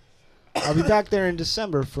there. I'll be back there in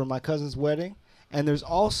December for my cousin's wedding. And there's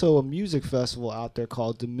also a music festival out there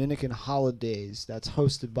called Dominican Holidays that's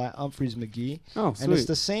hosted by Humphreys McGee. Oh, And it's sweet.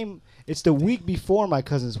 the same. It's the week before my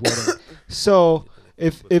cousin's wedding. So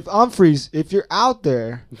if Humphreys, if you're out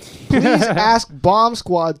there, please ask Bomb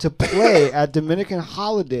Squad to play at Dominican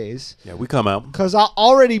Holidays Yeah, we come out. because I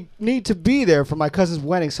already need to be there for my cousin's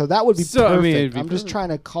wedding. So that would be So, I perfect. mean, it'd be I'm just perfect. trying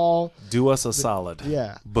to call. Do us a solid.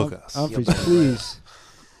 Yeah, Book us. Humphreys, please.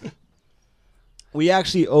 We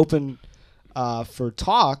actually opened for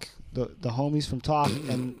Talk the homies from Talk,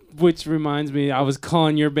 and Which reminds me, I was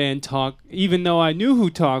calling your band Talk, even though I knew who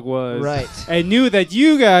Talk was. Right. And knew that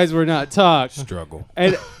you guys were not Talk. Struggle.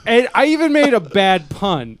 And I even made a bad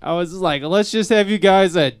pun. I was like, let's just have you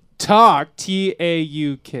guys at Talk,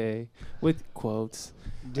 Tauk, with quotes.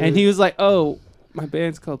 And he was like, oh, my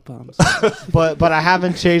band's called Pumps. but I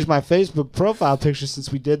haven't changed my Facebook profile picture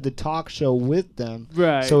since we did the talk show with them.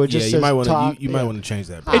 Right. So it just you says might want Talk. to you might want to change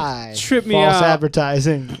that. Hi. tripped me False out.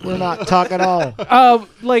 advertising. We're not Talk at all.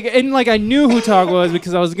 Like I knew who Talk was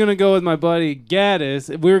because I was gonna go with my buddy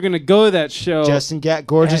Gaddis. We were gonna go to that show. Justin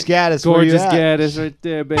Gorgeous Gaddis. Gorgeous where you at? Gaddis right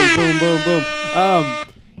there, baby. Boom, boom, boom.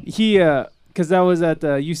 He because that was at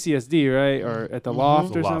the UCSD, right, or at the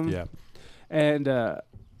Loft or something. Yeah. And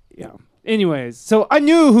yeah. Anyways, so I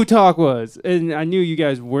knew who Talk was, and I knew you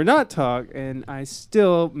guys were not Talk, and I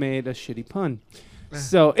still made a shitty pun.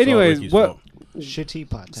 So, anyways, Ricky's what? fault. Shitty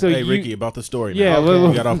pot. So Hey, you, Ricky, about the story. Yeah, man. well,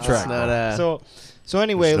 we got off track. Not, So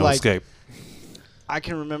anyway, There's no like escape. I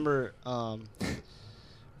can remember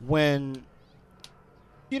when,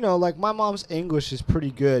 like my mom's English is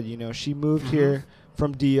pretty good. She moved here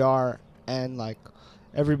from DR, and like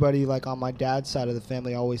everybody like on my dad's side of the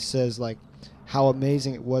family always says like how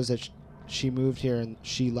amazing it was that she moved here and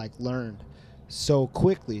she like learned so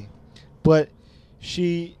quickly. But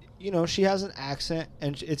she, she has an accent,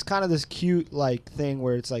 and it's kind of this cute like thing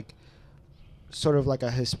where it's like sort of like a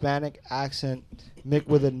Hispanic accent mixed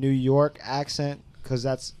with a New York accent, because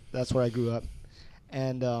that's where I grew up.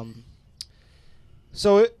 And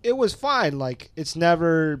so it was fine. Like, it's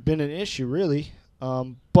never been an issue really.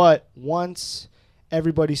 But once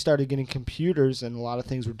everybody started getting computers and a lot of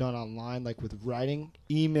things were done online, like with writing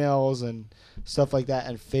emails and stuff like that,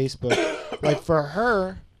 and Facebook, like for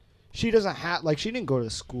her, she doesn't have, like, she didn't go to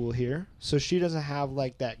school here, so she doesn't have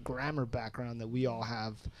like that grammar background that we all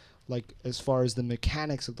have, like as far as the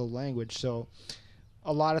mechanics of the language. So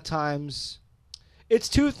a lot of times it's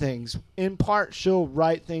two things. In part, she'll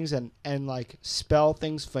write things and like spell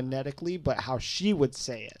things phonetically, but how she would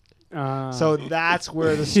say it. So that's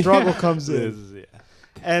where the struggle comes in.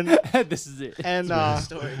 And this is it. And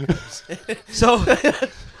so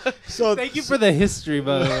Thank you for the history,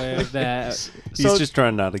 by the way, of that. He's just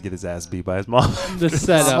trying not to get his ass beat by his mom. The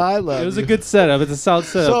setup. I love It was you. a good setup. It's a solid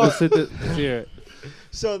setup. Let's hear it.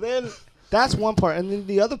 So then that's one part. And then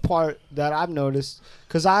the other part that I've noticed,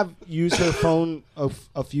 because I've used her phone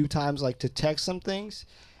a few times, like to text some things.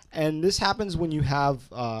 And this happens when you have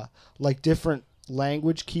like different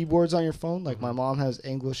language keyboards on your phone. Like my mom has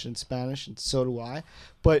English and Spanish, and so do I.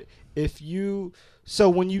 But so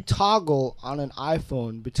when you toggle on an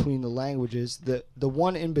iPhone between the languages, the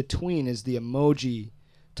one in between is the emoji.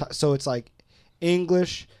 So it's like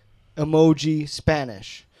English, emoji,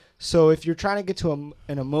 Spanish. So if you're trying to get to an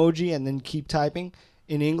emoji and then keep typing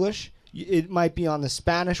in English, it might be on the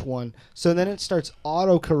Spanish one. So then it starts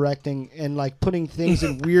auto-correcting and like putting things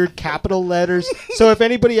in weird capital letters. So if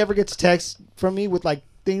anybody ever gets text from me with like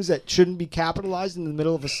things that shouldn't be capitalized in the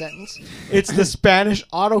middle of a sentence, it's the Spanish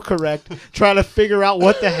autocorrect trying to figure out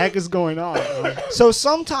what the heck is going on. So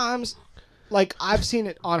sometimes, like I've seen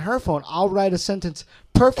it on her phone, I'll write a sentence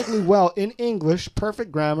perfectly well in English,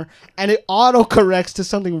 perfect grammar, and it autocorrects to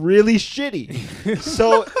something really shitty.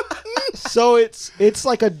 So it's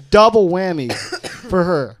like a double whammy for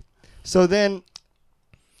her. So then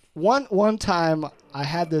one time I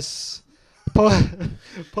had this posted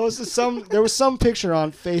there was some picture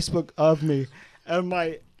on Facebook of me, and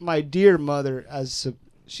my dear mother,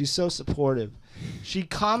 she's so supportive, she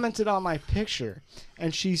commented on my picture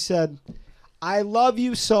and she said, "I love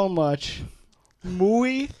you so much,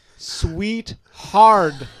 muy sweet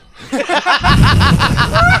hard."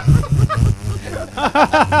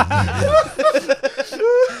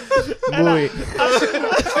 Muy.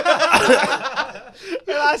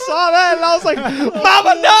 And I saw that and I was like,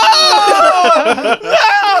 "Mama, no!"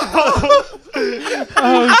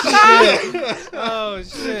 Oh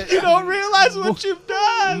shit! You don't realize what you've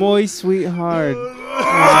done. Muy sweetheart.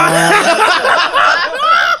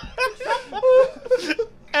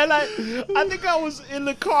 And I think I was in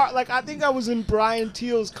the car. Like, I think I was in Brian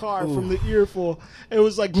Teal's car from the Earful. It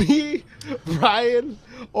was like me, Brian,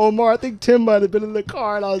 Omar. I think Tim might have been in the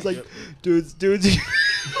car. And I was like, dudes, you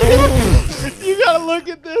gotta look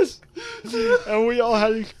at this. And we all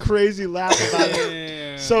had a crazy laugh about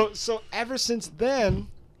it. So ever since then,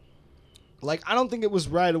 like, I don't think it was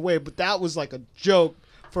right away, but that was like a joke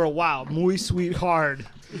for a while. Muy sweet hard.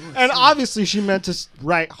 And obviously she meant to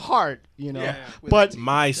write heart, but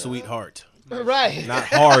My sweetheart, right. not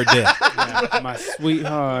hard. Yeah, my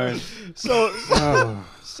sweetheart. So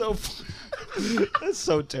That's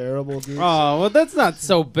so terrible, dude. Oh, well, that's not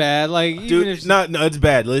so bad. Like, even Dude, if no, it's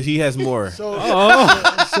bad. He has more. So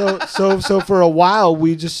for a while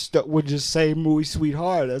we just would just say "muy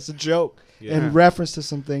sweetheart" as a joke in reference to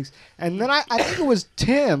some things, and then I think it was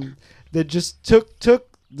Tim that just took the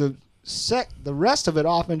rest of it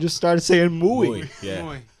off and just started saying "muy."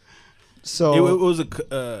 Yeah. So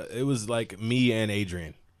It was like me and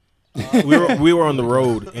Adrian. We were on the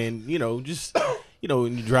road, and just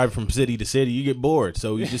when you drive from city to city, you get bored,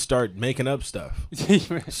 so you just start making up stuff.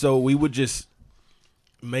 So we would just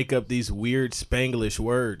make up these weird Spanglish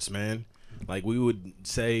words, man. Like we would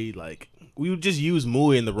say, like we would just use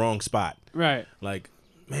 "muy" in the wrong spot. right. Like,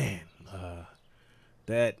 man,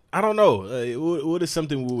 that I don't know. What is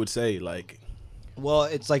something we would say? Like, well,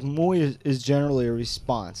 it's like "muy" is generally a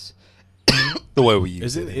response. The way we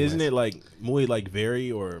use isn't it like "muy" like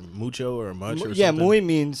very or mucho or much or Yeah, something? "muy"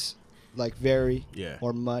 means like very Yeah.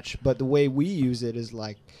 or much, but the way we use it is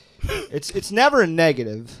like it's never a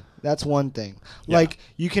negative. That's one thing. Yeah. Like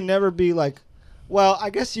you can never be like, well, I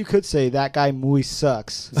guess you could say that guy "muy"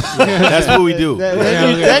 sucks. That's what we do. Then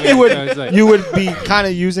It's like- you would be kind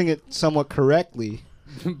of using it somewhat correctly,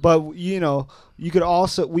 but you could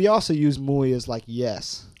also we also use "muy" as like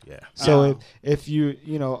yes. Yeah. So if you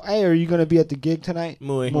hey, are you gonna be at the gig tonight?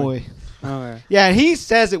 Muy. Muy. Okay. Yeah, and he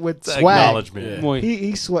says it with It's swag. acknowledgement. Yeah. Muy.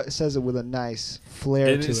 He says it with a nice flair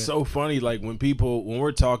And to it's it. so funny, like when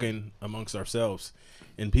we're talking amongst ourselves,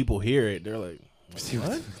 and people hear it, they're like,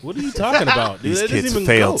 "What? What are you talking about? Dude, These that doesn't kids even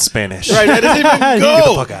failed go." Spanish. Right? That doesn't even Get the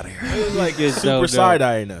go. fuck out of here. It's like It's so super dope. side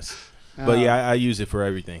eyeing us. But Oh. yeah, I use it for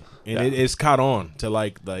everything, and Yeah. it's caught on to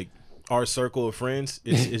like our circle of friends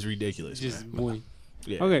is ridiculous. Just man. muy.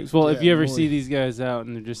 Yeah. Okay, so, well, if Yeah, you ever muy. see these guys out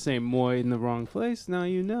and they're just saying "muy" in the wrong place, now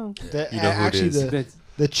you know. The- You know who it actually, is. That's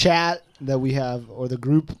the chat that we have or the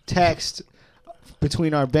group text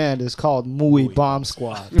between our band is called "Muy Bomb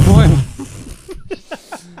Squad."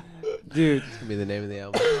 dude. Could be the name of the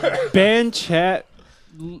album.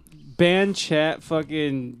 Band chat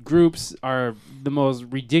fucking groups are the most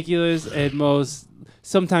ridiculous and most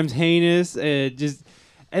sometimes heinous and just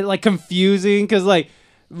like confusing because like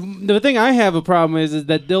the thing I have a problem is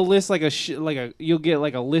that they'll list like you'll get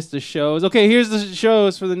like a list of shows. Okay, here's the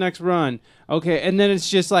shows for the next run. Okay, and then it's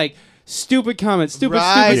just like stupid comments, stupid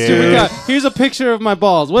Right. stupid Yeah. comment. Here's a picture of my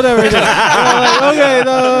balls, whatever it is. Like, okay,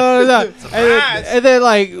 no. And then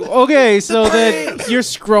like okay, so then you're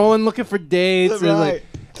scrolling looking for dates. And Right. like,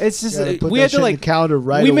 it's just Gotta put we that had shit to in like the calendar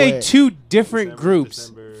right we away. made two different groups.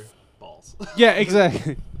 December, balls. Yeah,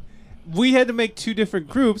 exactly. We had to make two different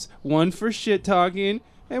groups, one for shit talking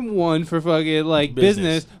and one for fucking like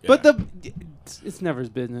business. Business, But yeah. it's never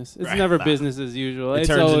business. It's Right. never business as usual. It It's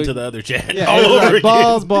turns always, into the other chat yeah, all it's over like again.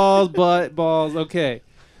 balls, butt, balls. Okay,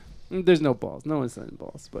 there's no balls. No one's saying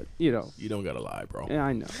balls, but you know. You don't gotta lie, bro. Yeah,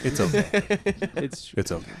 I know. It's okay. It's true.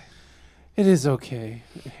 It's okay. It is okay.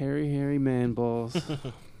 Hairy man balls.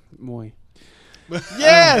 Moi.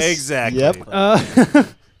 Yes. Exactly. Yep.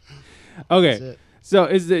 Okay. That's it. So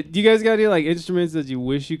do you guys got any like instruments that you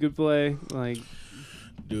wish you could play? Like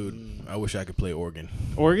Dude, I wish I could play organ.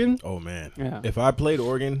 organ? Oh man. Yeah. If I played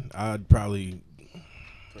organ, I'd probably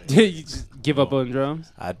You just give up on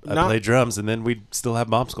drums? I'd Not- play drums, and then we'd still have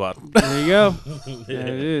Bomb Squad. There you go. There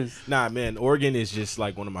it is. Nah, man, organ is just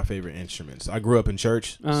like one of my favorite instruments. I grew up in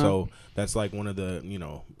church, Uh-huh. so that's like one of the,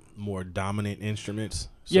 more dominant instruments.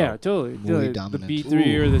 So Yeah, totally. The dominant.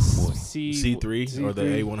 B3 or the Boy. C C3 or the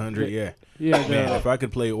A100, yeah. Yeah, Man, the, if I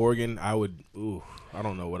could play organ, I would I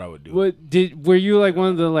don't know what I would do. were you like one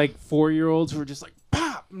of the like 4-year-olds who were just like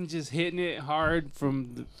pop and just hitting it hard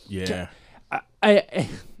from the Yeah. I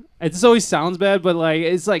it always sounds bad, but like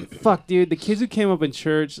it's like fuck, dude. The kids who came up in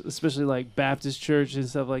church, especially like Baptist church and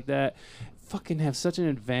stuff like that, fucking have such an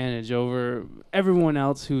advantage over everyone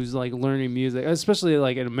else who's like learning music, especially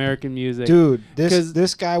like in American music. Dude, 'Cause-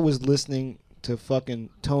 this guy was listening to fucking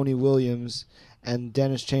Tony Williams and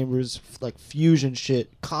Dennis Chambers like fusion shit,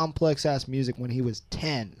 complex ass music when he was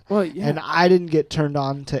 10. Well, yeah. And I didn't get turned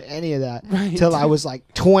on to any of that Right. till I was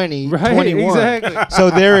like 20, Right, 21. exactly. So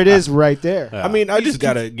there it is right there. Yeah. I mean, I just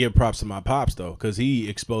got to give props to my pops though, cuz he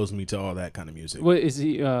exposed me to all that kind of music. What is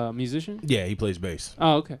he? Musician? Yeah, he plays bass.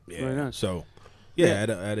 Oh, okay. Yeah. Right on. So, yeah,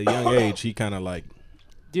 at a young age, he kind of like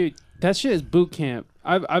Dude, that shit is boot camp.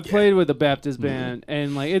 I've played with a Baptist band,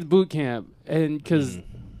 and like it's boot camp, and because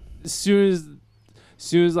as soon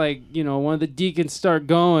as like one of the deacons start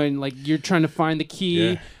going, like you're trying to find the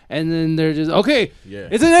key, Yeah. and then they're just okay. Yeah.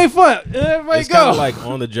 It's an A flat. Everybody it's go. kind of like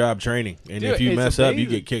on the job training, and Dude, if you it's mess up, you amazing.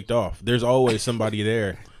 get kicked off. There's always somebody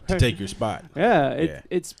there to take your spot. yeah, Yeah.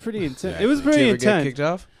 it's pretty intense. Yeah. It was Did you pretty ever get intense. kicked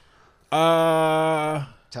off?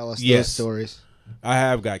 Tell us Yes. those stories. I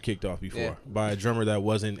have got kicked off before Yeah. by a drummer that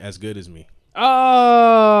wasn't as good as me.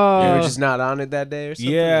 Oh, You were just not on it that day or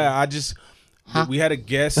something? Yeah, we had a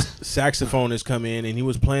guest saxophonist come in and he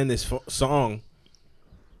was playing this song,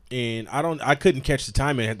 and I couldn't catch the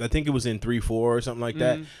timing. I think it was in 3/4 or something like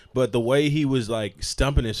that. But the way he was like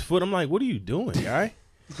stumping his foot, I'm like, "What are you doing, guy?"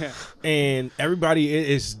 Yeah. And everybody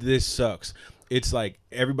this sucks. It's like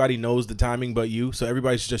everybody knows the timing but you, so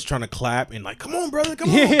everybody's just trying to clap and like, "Come on, brother, come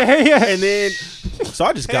on." yeah. And then, so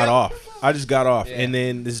I just got off. Yeah. And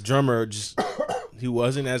then this drummer he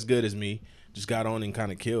wasn't as good as me, just got on and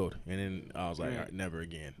kind of killed. And then I was like, Right. all right, never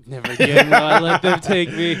again. Never again will I let them take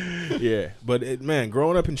me. Yeah, but man,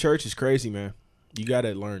 growing up in church is crazy, man. You got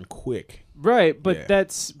to learn quick. Right, but Yeah.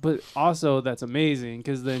 but also that's amazing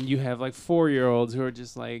because then you have like 4-year-olds who are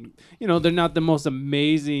just like, they're not the most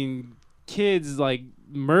amazing kids like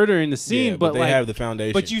murdering the scene, Yeah, but they like, have the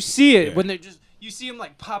foundation. but you see it Yeah. when you see them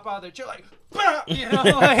like pop out of their chair like, bah!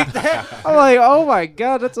 Like that. I'm like, oh my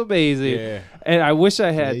god, that's amazing. Yeah. And I wish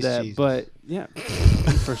I had Praise that, Jesus. but yeah,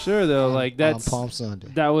 for sure though, like that's on Palm Sunday.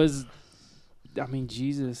 that was, I mean,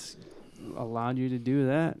 Jesus allowed you to do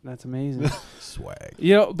that. That's amazing. Swag.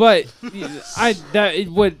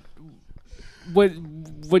 But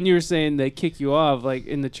when you were saying they kick you off, like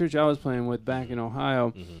in the church I was playing with back in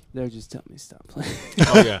Ohio, they would just tell me stop playing.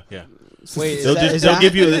 Oh yeah, yeah. Wait, They'll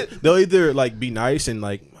give you. They'll either like be nice and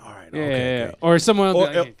like, all right, okay, yeah. great. Or someone will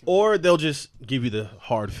be like, Or they'll just give you the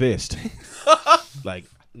hard fist. Like,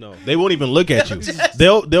 no, they won't even look at you.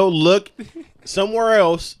 They'll look somewhere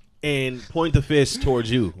else and point the fist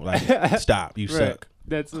towards you. Like, stop, you right. suck.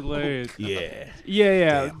 That's hilarious. Yeah.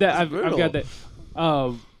 Yeah. Damn, That I've brutal. got that.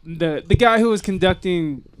 The guy who was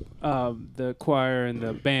conducting the choir and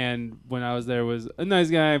the band when I was there was a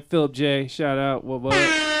nice guy, Philip J. Shout out, what?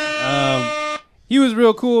 He was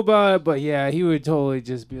real cool about it, but yeah, he would totally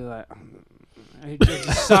just be like,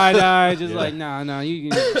 just side eye, just like, nah, you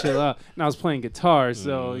can chill out. And I was playing guitar,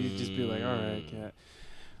 so you'd just be like, all right, cat.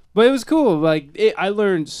 But it was cool. Like I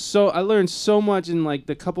learned so much in like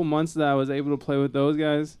the couple months that I was able to play with those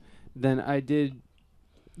guys than I did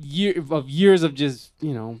years of just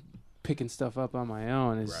picking stuff up on my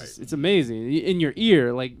own. It's amazing in your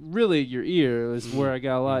ear. Like really, your ear is where I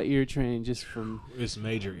got a lot of ear training just from It's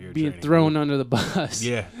major ear being training, thrown man. under the bus.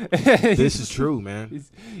 Yeah. This is true, man.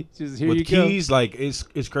 It's just here With you go. keys, like it's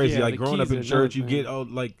crazy. Yeah, like the growing up keys in are church, nuts, you man.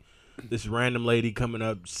 get like this random lady coming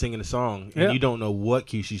up singing a song, and Yeah. you don't know what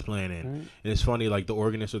key she's playing in. Right. And it's funny, like the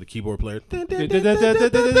organist or the keyboard player,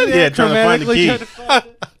 Yeah, trying to find the key. trying to find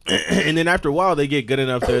it. and then after a while, they get good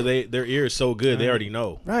enough there. Their ear is so good, they already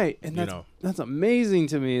know. Right, and You that's know. that's amazing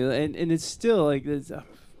to me, and it's still like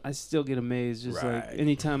I still get amazed just like Right.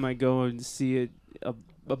 anytime I go and see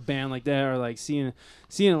a band like that, or like seeing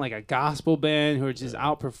like a gospel band who are just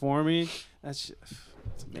outperforming.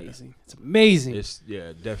 It's amazing. It's amazing. It's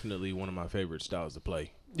definitely one of my favorite styles to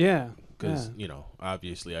play Yeah, because yeah.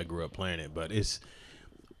 obviously I grew up playing it, but it's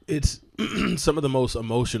some of the most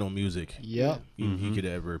emotional music Yep. you could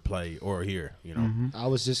ever play or hear. I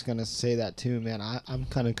was just gonna say that too, man. I'm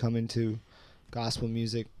kind of coming to gospel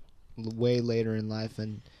music way later in life,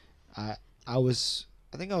 and I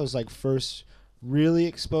think I was like first really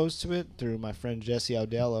exposed to it through my friend Jesse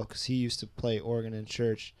Audello, because he used to play organ in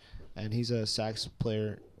church, and he's a sax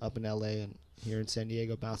player up in LA and here in San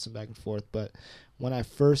Diego, bouncing back and forth. But when I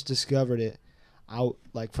first discovered it,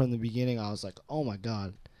 from the beginning, I was like, oh my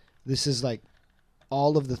God, this is like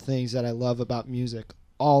all of the things that I love about music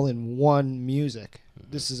all in one music.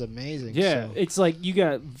 This is amazing. Yeah, So- it's like you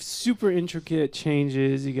got super intricate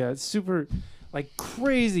changes. You got super, like,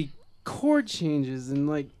 crazy chord changes, and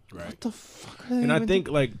like, Right. what the fuck are they? And I even think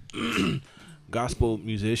like gospel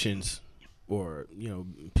musicians or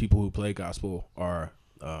people who play gospel are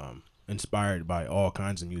inspired by all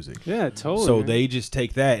kinds of music. yeah, totally. So man. they just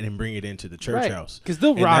take that and bring it into the church Right. house. because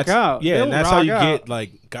they'll And rock that's- out. Yeah, They'll and that's how rock you out. get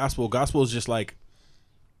like gospel. Gospel is just like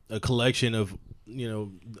a collection of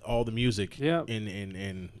all the music. Yeah.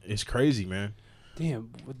 And it's crazy, man. Damn,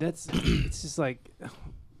 but that's it's just like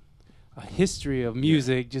a history of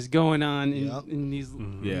music just going on Yep. in these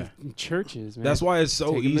Yeah. in churches, man. That's why it's so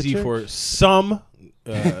Take 'em to easy church. for some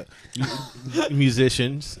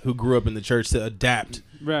musicians who grew up in the church to adapt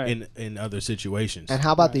right. in other situations. And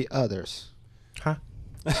how about the others?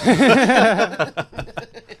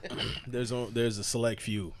 There's a select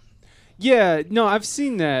few. Yeah, no, I've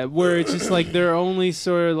seen that where it's just like they're only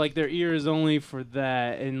sort of like their ear is only for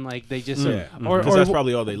that, and like they just Yeah, or because that's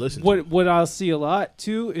probably all they listen to. what I'll see a lot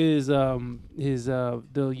too is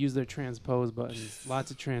they'll use their transpose buttons.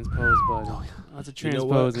 Lots of transpose buttons. Lots of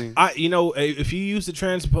transposing. If you use the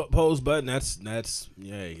transpose button, that's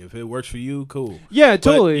if it works for you, cool. Yeah, But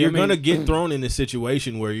totally. you're gonna get thrown in a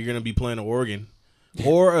situation where you're gonna be playing an organ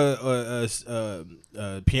or a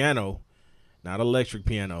piano. Not electric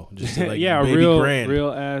piano, just like yeah, baby grand.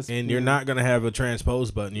 real ass. And you're not gonna have a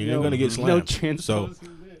transpose button. You're gonna get slammed. No transpose.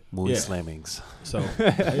 Moon Yeah. slammings. So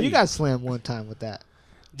You got slammed one time with that.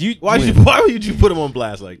 why would you put him on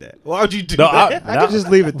blast like that? Why would you do that? I could just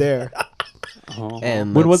leave it there.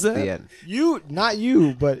 And When was that's that? the end. Not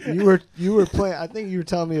you, but you were playing. I think you were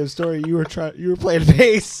telling me a story. You were playing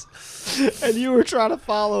bass, and you were trying to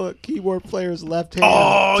follow a keyboard player's left hand.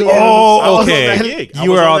 Oh, to- yeah. I was on okay. that gig. I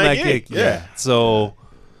You was were on on that that gig. gig. Yeah. So,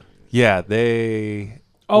 yeah, they.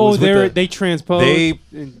 Oh, was with they transpose. They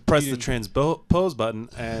and press you the didn't- transpose button,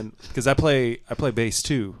 and because I play bass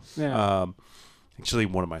too. Yeah. Actually,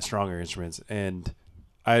 one of my stronger instruments, and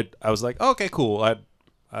I was like, okay, cool.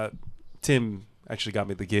 Tim actually got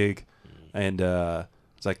me the gig, and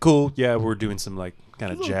it's like, cool. Yeah, we're doing some like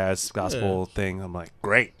kind of jazz gospel thing. I'm like,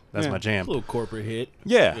 great. That's Yeah. my jam. A little corporate hit.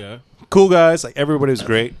 Yeah. Yeah. Cool guys. Like everybody was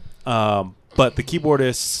great. But the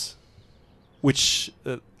keyboardist, which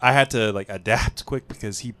I had to like adapt quick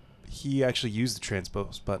because he actually used the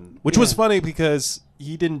transpose button, which was Yeah. funny because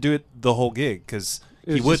he didn't do it the whole gig because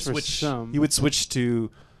It he was would just for switch. some. He would switch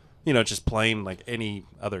to, just playing like any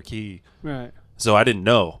other key. Right. So I didn't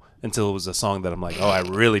know until it was a song that I'm like, oh, I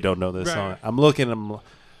really don't know this Right. song. I'm looking, I'm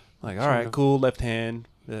like, all right, cool, left hand.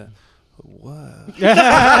 What?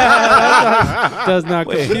 Does not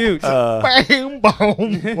Wait, compute. Bang,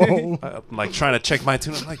 boom, boom. I'm like trying to check my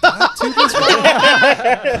tune. I'm like, did I tune this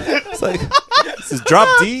right? It's like, this is drop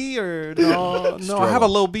D or no? No, I have a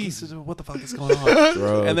low B. So what the fuck is going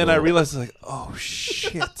on? And then I realized, like, oh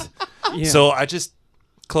shit. Yeah. So I just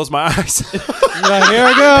closed my eyes. Like, here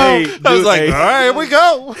we go. Hey, I was like, hey. all right, here we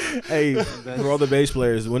go. Hey, for all the bass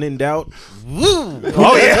players, when in doubt,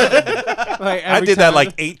 Oh yeah, Like, I every did that time.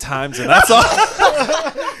 like 8 times, and that's all.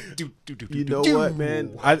 you know what,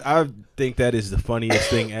 man? I think that is the funniest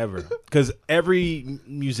thing ever. Because every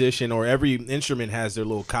musician or every instrument has their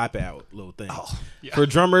little cop out little thing. For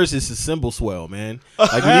drummers, it's a cymbal swell, man.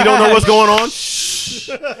 Like when you don't know what's going on, shh.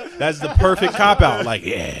 That's the perfect cop out. Like,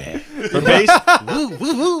 yeah. For bass, woo,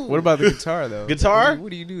 woo, woo. What about the guitar though? Guitar? What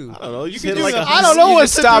do you do? I don't know. You Can can do like that. a I don't know you what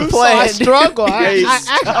just to stop do, so I playing. struggle.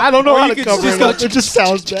 I don't know how to could cover just it go up. It just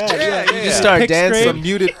sounds bad. You just start Pick dancing. scrape. Some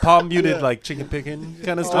muted, palm muted, like chicken picking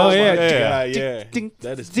kind of stuff. Oh, yeah. yeah. Ding,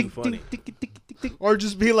 That is ding, too funny. ding, ding, ding, ding, ding. Or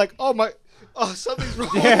just be like, something's wrong.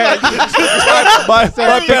 my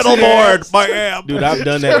pedal board, my amp. Dude, I've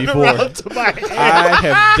done that before. I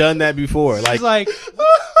have done that before. It's Like, like,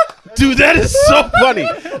 dude, that is so funny.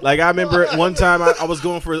 Like, I remember one time I was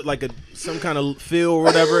going for like some kind of fill or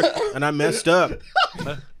whatever, and I messed up.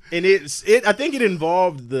 And I think it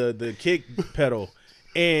involved the kick pedal,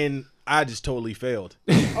 and I just totally failed.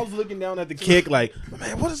 I was looking down at the kick like,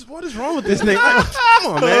 man, what is wrong with this thing? Like, come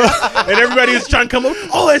on, man. And everybody was trying to come up.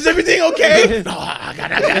 Oh, is everything okay? No, I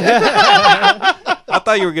got it. I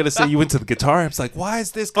thought you were gonna say you went to the guitar. I was like, why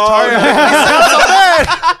is this Oh,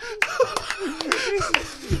 guitar?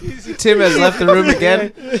 Tim has left the room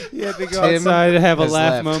again. you had to go Tim outside and have a has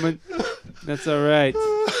laugh left. moment. That's all right.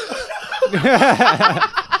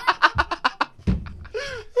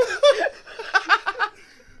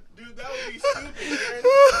 Dude, that would be stupid,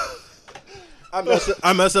 man.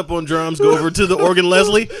 I mess up on drums, go over to the organ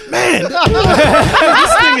Leslie. Man,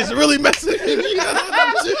 this thing is really messing me up.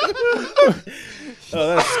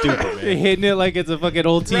 Oh, that's stupid, You're man. hitting it like it's a fucking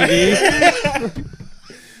old TV.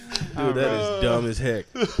 Dude, that is dumb as heck.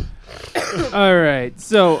 All right.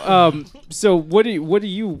 So what are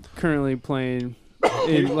you currently playing?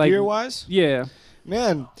 In, like, Gear wise, yeah.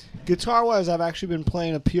 man, guitar wise, I've actually been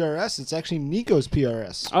playing a PRS. It's actually Nico's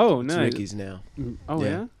PRS. Oh, It's nice. Ricky's now. Oh, Yeah.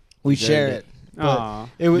 yeah. We He's share earned it. it. Aw.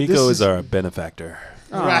 Nico is our benefactor.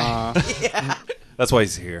 Aw. That's why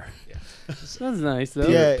he's here. That's nice, though.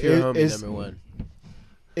 Yeah, Pure homie it's- number one.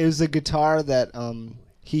 It was a guitar that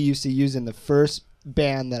he used to use in the first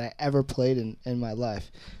band that I ever played in my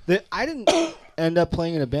life. I didn't end up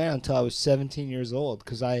playing in a band until I was 17 years old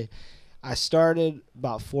because I started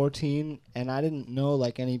about 14 and I didn't know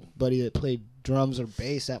like anybody that played drums or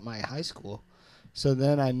bass at my high school. So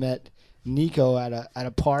then I met Nico at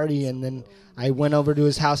a party and then I went over to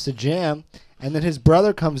his house to jam And then his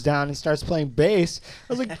brother comes down and starts playing bass.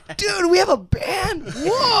 I was like, dude, we have a band.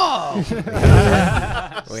 Whoa.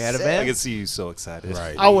 We had a I band. can see you so excited.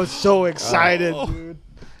 Right. I was so excited, dude.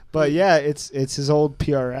 But yeah, it's his old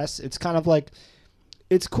PRS. It's kind of like,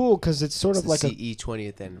 it's cool because it's sort It's of like the a. CE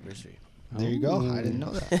 20th anniversary. There you go. I didn't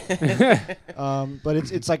know that. But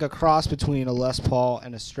it's like a cross between a Les Paul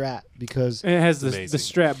and a Strat because And it has the Amazing.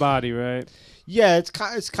 Strat body, right? yeah, it's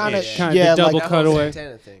kind of Kinda yeah, the double like, cutaway.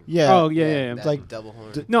 Santana thing. yeah. Oh yeah. that like, double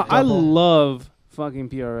horn. No, I Double. love fucking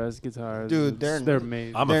PRS guitars. Dude, they're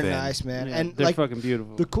amazing. I'm a they're fan. nice, man. Yeah, And they're like fucking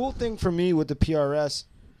beautiful. the cool thing for me with the PRS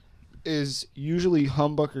is usually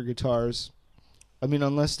humbucker guitars. I mean,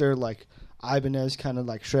 unless they're like Ibanez kind of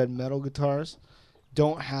like shred metal guitars,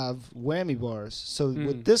 don't have whammy bars. So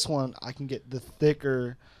with this one, I can get the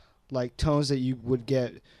thicker like tones that you would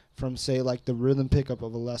get from say like the rhythm pickup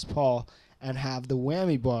of a Les Paul and have the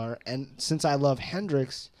whammy bar. And since I love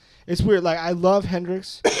Hendrix, it's weird. Like I love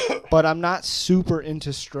Hendrix, but I'm not super into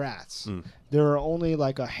Strats. There are only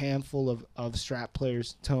like a handful of Strat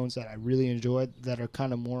players' tones that I really enjoy that are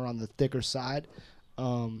kind of more on the thicker side.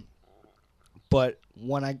 But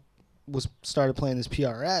when I started playing this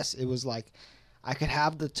PRS, it was like I could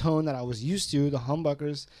have the tone that I was used to, the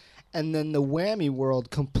humbuckers, and then the whammy world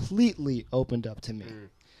completely opened up to me.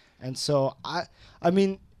 And so I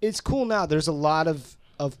mean, it's cool now. There's a lot of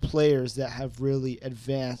players that have really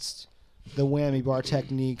advanced the whammy bar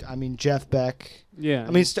technique. I mean, Jeff Beck. yeah.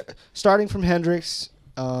 I mean, starting from Hendrix,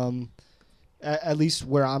 at least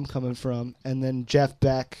where I'm coming from, and then Jeff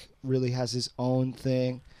Beck really has his own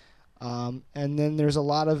thing. And then there's a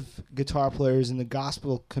lot of guitar players in the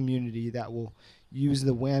gospel community that will use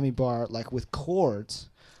the whammy bar like with chords,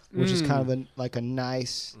 which is kind of a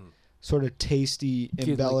nice sort of tasty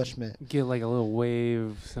embellishment. get like a little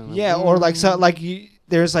wave sound. Yeah, or like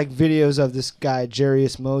there's like videos of this guy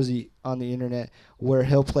Jarius Mosey on the internet where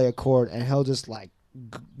he'll play a chord and he'll just like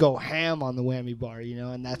go ham on the whammy bar, you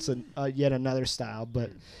know, and that's yet another style. But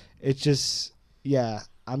it's just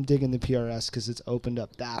I'm digging the PRS because it's opened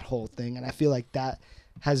up that whole thing, and I feel like that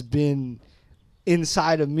has been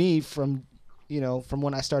inside of me from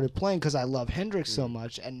when I started playing because I love Hendrix so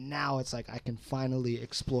much, and now it's like I can finally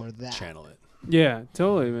explore that. Channel it. Yeah,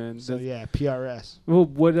 totally, man. So yeah, PRS. Well,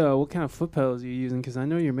 what kind of foot pedals are you using? Because I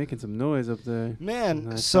know you're making some noise up there. Man,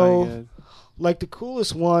 Nice so tie, guys. like the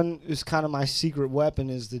coolest one is kind of my secret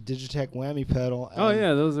weapon is the Digitech whammy pedal. Oh and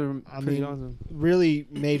yeah, those are I pretty mean, awesome. really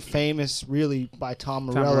made famous really by Tom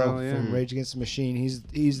Morello, Morello, yeah. from Rage Against the Machine.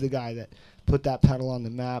 He's the guy that put that pedal on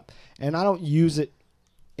the map, and I don't use it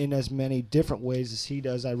in as many different ways as he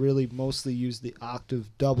does. I really mostly use the octave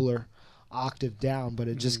doubler, octave down, but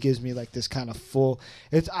it just gives me like this kind of full.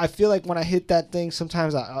 I feel like when I hit that thing,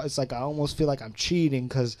 sometimes it's like I almost feel like I'm cheating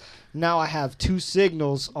because now I have two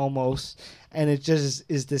signals almost, and it just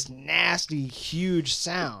is this nasty, huge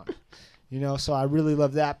sound, So I really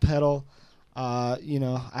love that pedal. I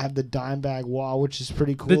have the Dimebag Wah, which is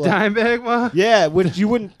pretty cool. The Dimebag one. Yeah, which you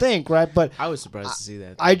wouldn't think, right? But I was surprised to see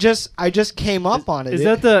that. I just came up on it. Is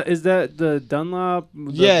that the Dunlop?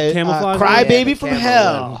 The camouflage? Cry Yeah, Baby the from camo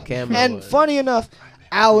Hell. one, camo And one. funny enough,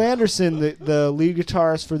 Al Anderson, the lead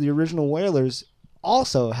guitarist for the original Wailers,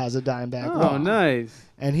 also has a Dimebag Wah. Oh, nice.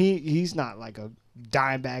 And he's not like a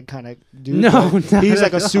Dimebag kind of dude. No, but not he's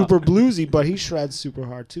like at a all. super bluesy, but he shreds super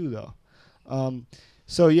hard too, though.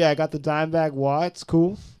 So yeah, I got the Dimebag Wah. It's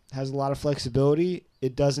cool. Has a lot of flexibility.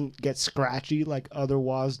 It doesn't get scratchy like other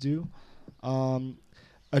Wahs do.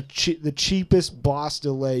 The cheapest Boss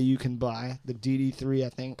delay you can buy, the DD3. I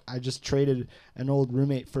think I just traded an old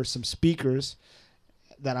roommate for some speakers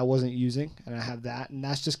that I wasn't using, and I have that, and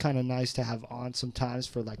that's just kind of nice to have on sometimes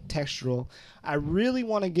for like textural. I really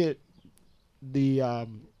want to get the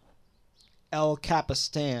El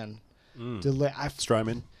Capistan delay.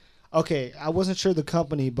 Strymon. Okay, I wasn't sure the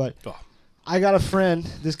company, but Oh. I got a friend,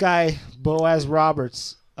 this guy Boaz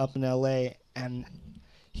Roberts up in LA, and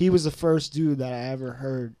he was the first dude that I ever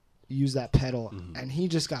heard use that pedal, and he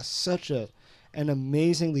just got such an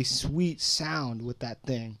amazingly sweet sound with that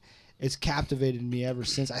thing. It's captivated me ever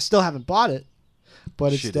since. I still haven't bought it,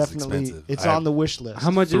 but it's Shit is definitely expensive. it's I on have the wish list. How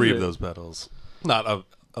much 3 is of it? those pedals. Not of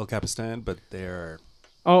El Capistan, but they're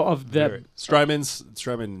Oh, of that. very.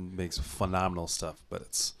 Strymon makes phenomenal stuff, but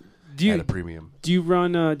it's Do at a you premium. do you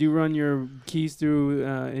run your keys through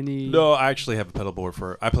any? No, I actually have a pedal board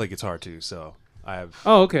for. I play guitar too, so I have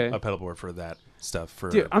Oh, okay. a pedal board for that stuff. For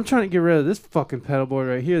Dude, I'm trying to get rid of this fucking pedal board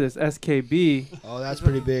right here. This SKB. Oh, that's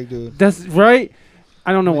pretty big, dude. That's right.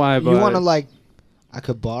 I don't know why, but You want to like? I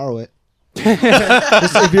could borrow it.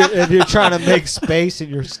 Just if you're trying to make space in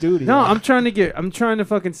your studio. No, I'm trying to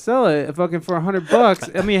fucking sell it fucking for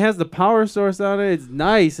 $100. I mean, it has the power source on it. It's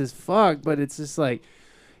nice as fuck, but it's just like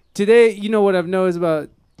today, you know what I've noticed about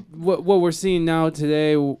what we're seeing now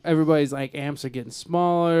today, everybody's like amps are getting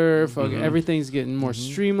smaller, fucking everything's getting more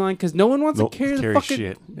streamlined because no one wants to carry the fucking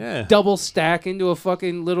shit. Yeah. double stack into a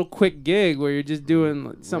fucking little quick gig where you're just doing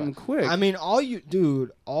like, something quick. I mean, all you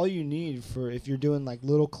need for if you're doing like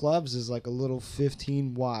little clubs is like a little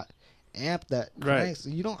 15-watt amp that cranks.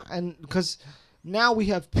 You don't, and because now we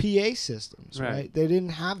have PA systems, right? They didn't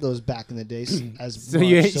have those back in the days as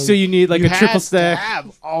much. So you need like a triple stack. To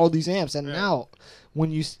have all these amps, and now when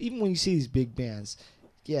you see these big bands,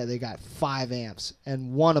 they got 5 amps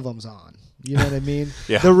and one of them's on. You know what I mean?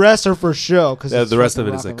 Yeah. The rest are for show because the rest of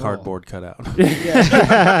it is a cardboard cutout.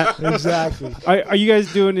 Yeah, exactly. Are you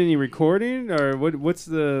guys doing any recording or what's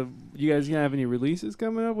the? You guys gonna have any releases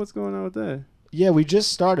coming up? What's going on with that? Yeah, we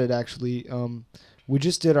just started actually. We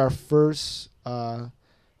just did our first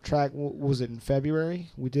track. What was it in February?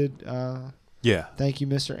 We did. Thank You,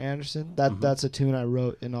 Mr. Anderson. That's a tune I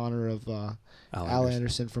wrote in honor of Al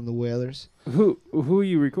Anderson from the Wailers. Who are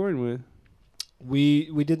you recording with?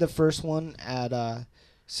 We did the first one at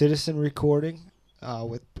Citizen Recording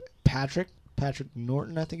with Patrick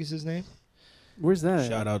Norton, I think is his name. Where's that?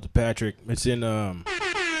 Shout out to Patrick. It's in La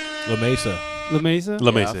Mesa. La Mesa?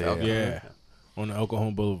 La Mesa, Yeah. On the El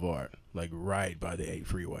Cajon Boulevard, like right by the 8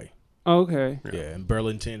 freeway. Oh, okay. Yeah, in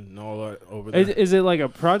Burlington and all that over there. Is it like a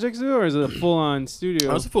project studio or is it a full-on studio?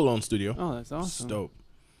 Oh, it's a full-on studio. Oh, that's awesome. It's dope.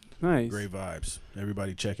 Nice. Great vibes.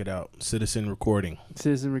 Everybody check it out. Citizen Recording.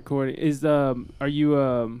 Citizen Recording. Are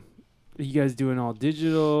you guys doing all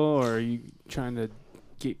digital or are you trying to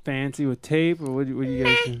get fancy with tape or what do you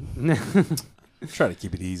guys do? Try to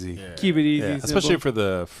keep it easy. Yeah. Keep it easy. Yeah, especially for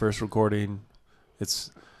the first recording.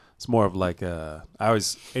 It's more of like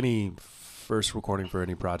any first recording for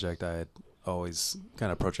any project, I always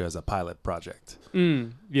kind of approach it as a pilot project.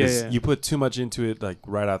 Yeah. You put too much into it like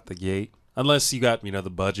right out the gate, unless you got the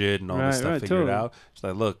budget and all this stuff figured out. It's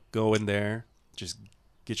like, look, go in there, just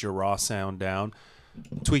get your raw sound down,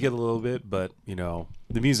 tweak it a little bit, but the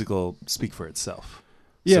music will speak for itself.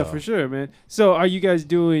 Yeah, for sure, man. So are you guys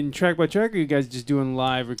doing track by track or are you guys just doing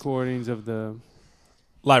live recordings of the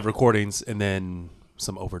live recordings and then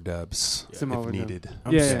some overdubs if needed?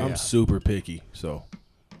 I'm super picky, so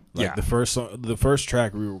the first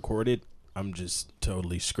track we recorded, I'm just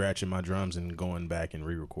totally scratching my drums and going back and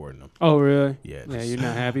re-recording them. Oh, really? Yeah. You're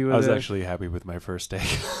not happy with it? I was actually happy with my first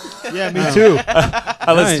take. Yeah, me too.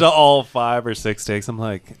 I listened to all 5 or 6 takes. I'm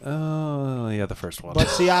like, oh, yeah, the first one. But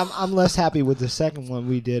see, I'm less happy with the second one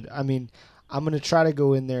we did. I mean, I'm going to try to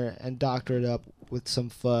go in there and doctor it up with some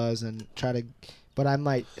fuzz and try to... But I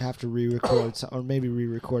might have to re-record or maybe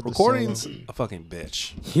re-record the solo. Recording's a fucking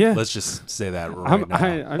bitch. Yeah. Let's just say that right now.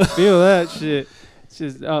 I feel that shit. It's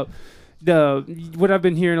just... what I've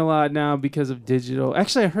been hearing a lot now because of digital.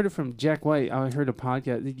 Actually, I heard it from Jack White. I heard a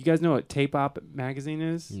podcast. You guys know what Tape Op magazine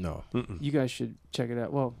is? No. Mm-mm. You guys should check it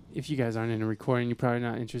out. Well, if you guys aren't into recording, you're probably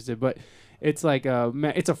not interested. But it's like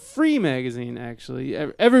it's a free magazine. Actually,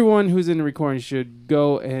 everyone who's into recording should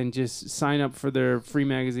go and just sign up for their free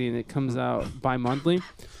magazine. It comes out bi-monthly.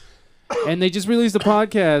 And they just released a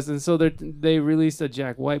podcast, and so they released a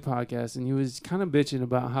Jack White podcast, and he was kind of bitching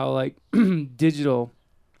about how like digital.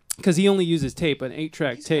 Because he only uses tape, an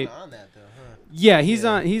 8-track tape. On that though, huh? Yeah, he's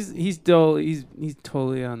on. He's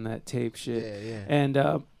totally on that tape shit. Yeah.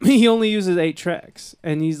 And he only uses 8 tracks,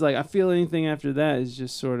 and he's like, I feel anything after that is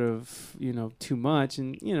just sort of too much,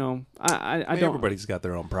 and I don't. Everybody's got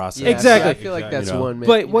their own process. Yeah, Exactly. I feel like that's one.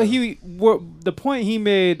 But the point he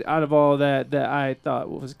made out of all that I thought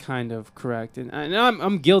was kind of correct, and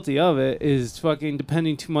I'm guilty of it, is fucking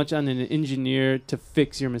depending too much on an engineer to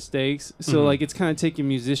fix your mistakes. So like it's kind of taking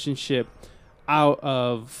musicianship out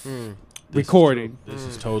of recording. This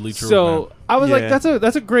is totally true. So man. I was like,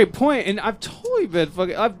 that's a great point, and I've totally been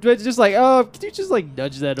fucking. I've been just like, oh, can you just like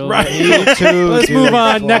nudge that over? Right. Let's move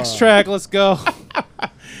on. Next track. Let's go.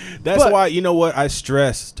 That's why, you know what, I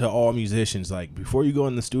stress to all musicians, like, before you go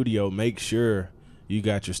in the studio, make sure you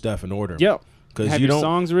got your stuff in order. Yep. Because you you your don't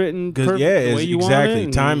songs written. Because the way you want exactly.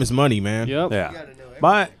 it, Time is money, man. Yep.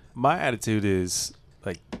 Yeah. My attitude is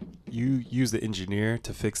like you use the engineer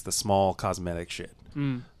to fix the small cosmetic shit,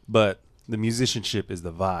 but the musicianship is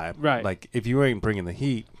the vibe. Right. Like if you ain't bringing the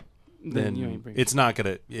heat, then you ain't bringing it's not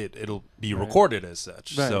gonna. It'll be recorded as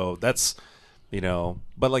such. Right. So that's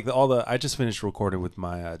But like I just finished recording with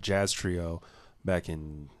my jazz trio back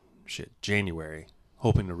in January,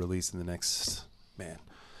 hoping to release in the next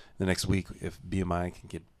the next week if BMI can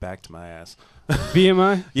get back to my ass.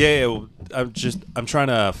 BMI? Yeah, well, I'm trying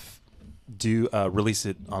to release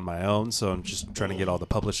it on my own, so I'm just trying to get all the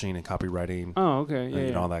publishing and copywriting. Oh, okay. Yeah,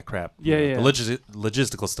 and all that crap. Yeah, You know, yeah. The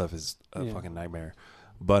logistical stuff is a fucking nightmare.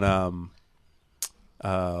 But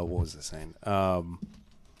what was I saying? I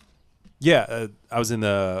was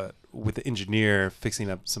with the engineer fixing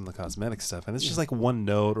up some of the cosmetic stuff, and it's just like one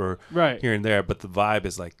note or here and there, but the vibe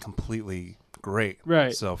is like completely great.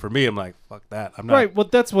 Right. So for me, I'm like, fuck that. I'm not. Right. Well,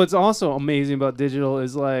 that's what's also amazing about digital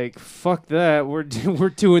is like, fuck that. We're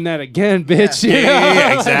doing that again, bitch.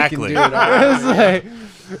 Yeah, exactly. It's like,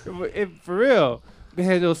 for real.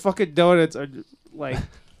 Man, those fucking donuts are like,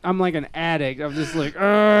 I'm like an addict. I'm just like,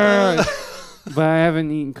 "Ugh." But I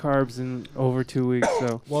haven't eaten carbs in over 2 weeks,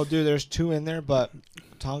 so. Well, dude, there's 2 in there, but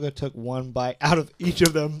Tonga took 1 bite out of each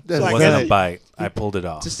of them. It wasn't a bite. I pulled it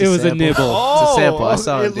off. It was a nibble. It's a sample. I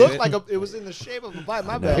saw it it. looked like it was in the shape of a bite.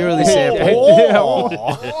 My bad. Purely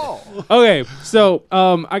sample. Okay, so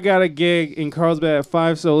I got a gig in Carlsbad at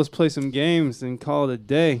 5, so let's play some games and call it a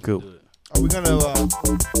day. Cool. Are we gonna?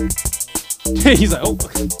 He's like, don't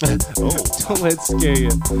let it scare you.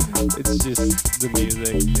 It's just the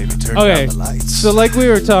music. Maybe turn Okay, down the lights. so like we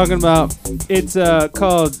were talking about, it's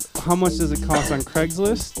called How Much Does It Cost on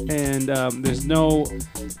Craigslist, and there's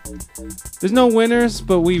no winners,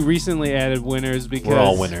 but we recently added winners because We're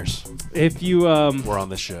all winners. If you We're on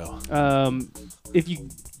the show. if you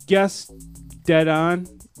guess dead on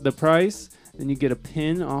the price, then you get a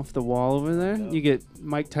pin off the wall over there. You get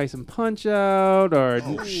Mike Tyson Punch Out or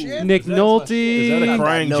Nick Nolte. Is that a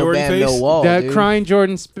crying No Jordan band, face? no wall, That dude. crying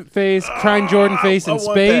Jordan face, crying Jordan face in I want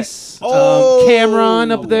space. that. Oh!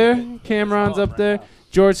 Cameron up there. Cameron's up there.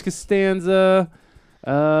 George Costanza.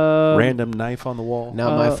 Random knife on the wall.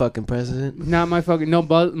 Not my fucking president. Not my fucking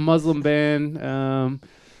Muslim band.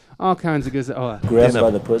 All kinds of good stuff. Oh, Grabbed by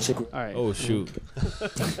the pussy. all right. Oh shoot,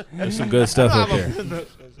 there's some good stuff up there.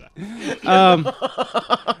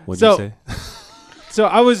 What'd So- you say? So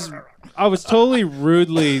I was totally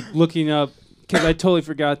rudely looking up because I totally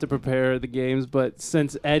forgot to prepare the games. But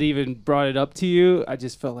since Ed even brought it up to you, I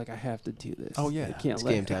just felt like I have to do this. Oh, yeah. I can't It's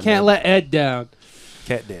let game time, can't man. let Ed down.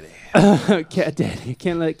 Cat Daddy. Cat Daddy,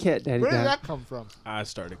 can't let Cat Daddy Where did down. that come from? I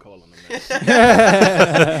started calling him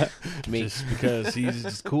that Me. just because he's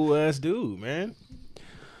just cool ass dude, man.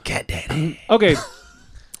 Cat daddy. Okay.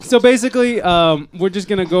 So basically, we're just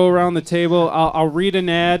gonna go around the table. I'll read an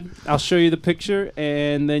ad. I'll show you the picture,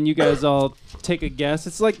 and then you guys all take a guess.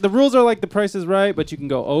 It's like the rules are like The Price is Right, but you can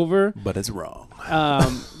go over. But it's wrong.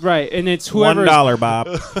 Right, and it's whoever. $1, Bob.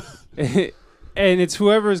 And it's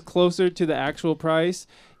whoever is closer to the actual price,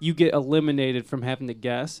 you get eliminated from having to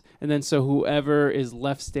guess. And then so whoever is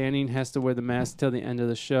left standing has to wear the mask till the end of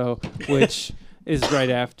the show, which is right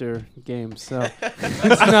after games. So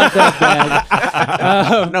it's not that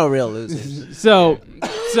bad. No real losers. So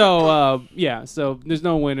there's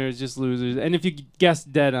no winners, just losers. And if you guess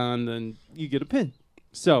dead on, then you get a pin.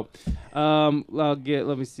 So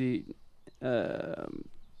let me see.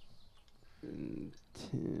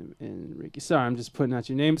 Tim and Ricky. Sorry, I'm just putting out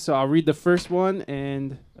your names. So I'll read the first one,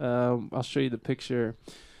 and I'll show you the picture.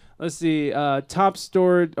 Let's see. Top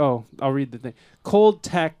stored. Oh, I'll read the thing. Cold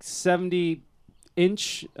Tech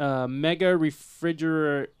 70-inch mega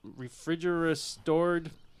refrigerator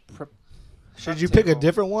stored. Should you pick a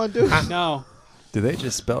different one, dude? No. Do they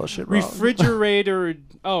just spell shit wrong? Refrigerator.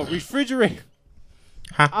 Oh, refrigerator.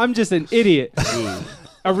 I'm just an idiot.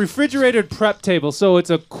 A refrigerated prep table, so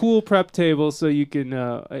it's a cool prep table, so you can.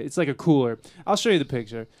 It's like a cooler. I'll show you the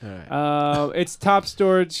picture. All right. Its top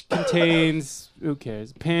storage contains. Who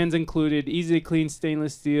cares? Pans included, easy to clean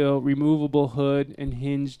stainless steel, removable hood, and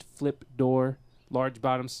hinged flip door. Large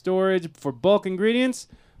bottom storage for bulk ingredients.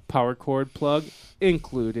 Power cord plug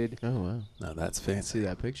included. Oh wow. No, that's See fancy.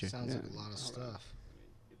 that picture. Sounds like a lot of stuff.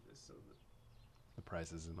 The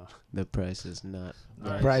price is enough. The price is not.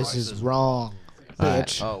 The price is wrong, Alright.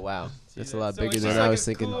 bitch. Oh wow. That's a lot So bigger it's than just I like was a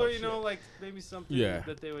thinking. Cooler, like maybe something Yeah.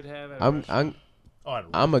 that they would have. At a I'm restaurant.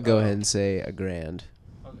 I'm gonna go ahead and say $1,000.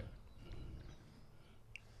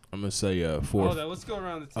 I'm gonna say Oh, four. then let's go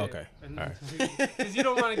around the table. Okay. All right. Because you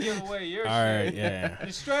don't want to give away your All right, shit. yeah.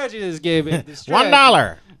 The strategy is give it. The $1. strategy-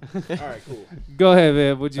 All right, cool. Go ahead,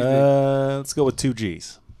 man. What'd you think? Let's go with 2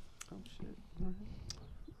 G's.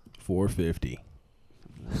 $450.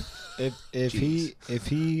 If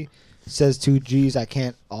he says 2 G's, I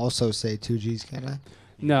can't also say 2 G's, can I?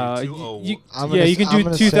 No, do you, two- you, I'm yeah, gonna you can s- I'm do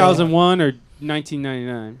gonna say- 2001 or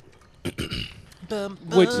 1999.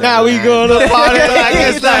 Which Now we gonna party like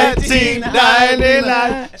it's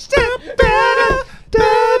 1999.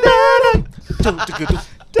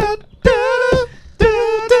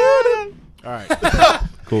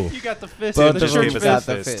 Cool. You got the fist. Both the of church them fist. got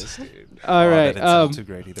the fist. fist. dude. All Oh, that right. didn't sound too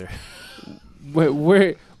great either.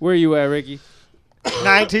 Where are you at, Ricky?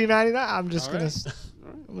 1999. I'm just All gonna. right.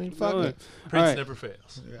 I mean, fuck All it. right. Prince All right. never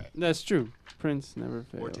fails. That's true. Prince never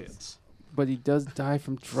Or fails. tits. But he does die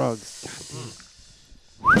from drugs.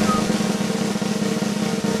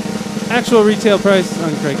 Actual retail price on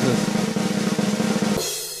Craigslist.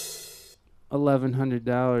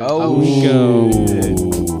 $1,100. Oh,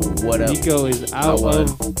 Nico. What up? Nico is out won.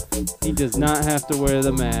 of. He does not have to wear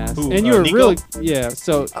the mask. Who, And you were Nico? really, yeah.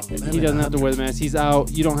 So he doesn't have to wear the mask. He's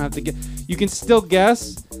out. You don't have to get. You can still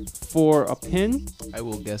guess for a pin, I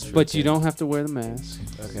will guess for but you 10. don't have to wear the mask.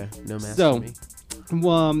 Okay, no mask So- for me.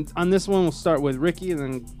 Well, on this one, we'll start with Ricky and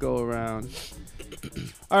then go around.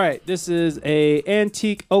 All right, this is a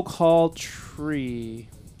antique oak hall tree.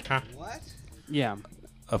 What? Yeah,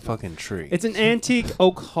 A fucking tree. it's an antique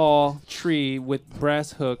oak hall tree with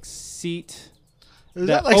brass hooks, seat. Is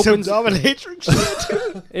That that like some opens- dominatrix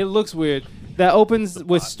shit? It looks weird. That opens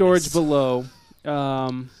with storage below.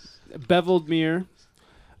 Beveled mirror.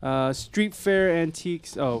 Street Fair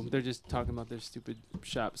Antiques. Oh, they're just talking about their stupid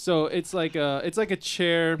shop. So it's like a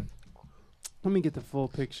chair. Let me get the full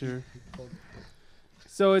picture.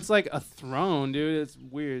 So it's like a throne, dude. It's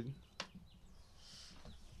weird.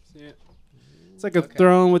 See it? It's like a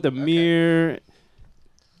throne with a mirror.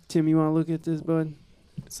 Tim, you want to look at this, bud?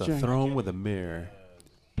 It's a Sure. throne with a mirror.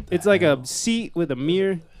 It's like a seat with a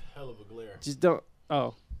mirror. Hell of a glare. Just don't.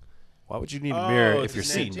 Oh, Why would you need a mirror Oh, if you're it's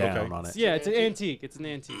an sitting antique. down Okay. on it? yeah. It's an antique. It's an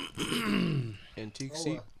antique. Antique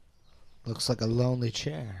seat. Looks like a lonely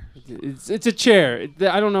chair. It's a chair.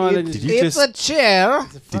 I don't know how to. Did you just a chair.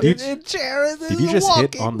 did you, A chair. did you just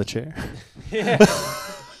hit on the chair? Yeah.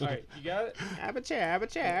 All right, you got it. Have a chair. Have a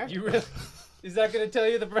chair. You really? Is that gonna tell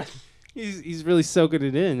you the? He's really soaking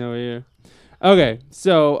it in over here. Okay,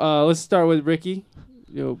 so let's start with Ricky.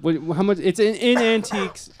 How much? It's in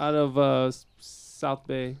antiques out of South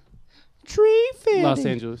Bay, $350. Los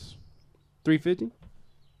Angeles. $350.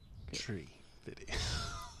 Tree. Video.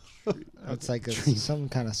 That's like some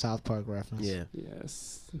kind of South Park reference. Yeah.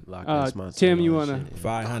 Yes. Loch Ness Monster Tim, and you all that wanna? shit, yeah.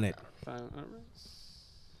 500. All right.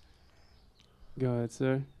 Go ahead,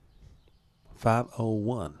 sir.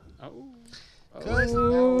 501. Oh.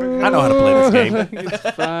 I know how to play this game. It's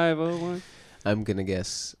 501. I'm gonna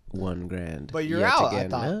guess $1,000. But you're yet out, I Again.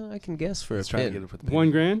 thought. No, I can guess for Let's a try to pin. get it for the pin.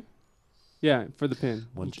 $1,000. Yeah, for the pin.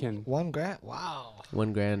 One You can. $1,000. Wow.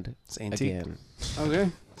 $1,000 It's antique. again.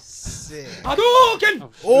 Okay. Sick. Oh,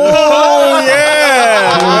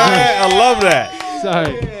 yeah. I love that.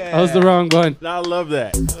 Sorry, that was the wrong one. I love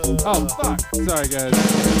that. Oh fuck! Sorry, guys.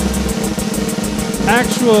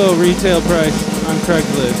 Actual retail price on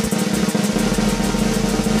Craigslist: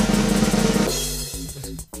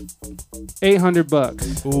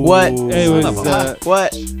 $800. What? It was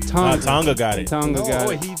What? Tonga. Tonga got it. Tonga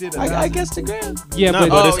got it. he did I guessed $1,000. Yeah, No, but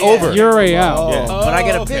but it's yeah. over. you're already out. Yeah. But I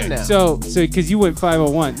get a okay. pin now. So because you went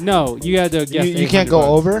 501. No, you had to guess. You can't go $800.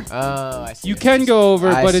 over? Oh, I see. You can go over,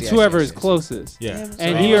 I but see, it's I see, whoever I is see. closest. Yeah. And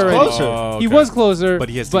So he he's already closer. he was closer, But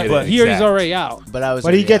he has to get it he is exact. already out. But I was.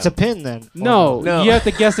 But he already gets a out. pin then. No, No. you have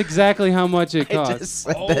to guess exactly how much it I costs. just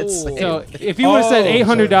said that same So thing. if he would have said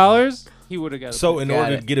 $800, he would have got it. So in Got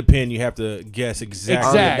order it. to get a pin, you have to guess exactly.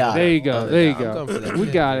 Exactly. dot. There you go. On the There you dot. I'm going for go. that. We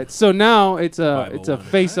got it. So now it's a 501.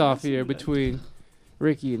 face off here between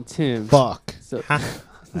Ricky and Tim. Fuck. So I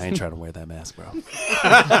ain't trying to wear that mask, bro.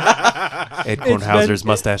 Ed Kornhauser's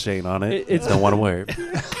mustache ain't on it. it's- Don't want to wear it.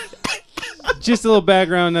 just a little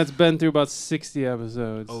background. That's been through about 60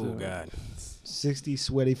 episodes. Oh, so God. 60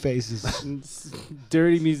 sweaty faces. it's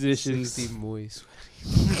dirty musicians. 60 moist.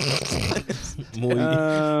 Muy,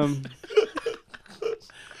 Um,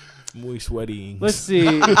 muy sweaty. let's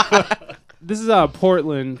see. This is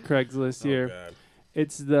Portland Craigslist here. God.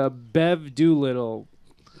 It's the Bev Doolittle.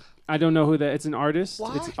 I don't know who that. It's an artist.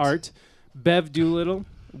 It's What? art. Bev Doolittle.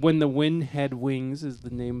 When the Wind Had Wings is the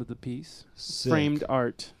name of the piece. Sick. Framed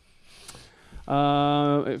art.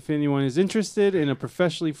 If anyone is interested in a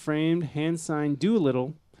professionally framed hand-signed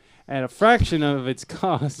Doolittle at a fraction of its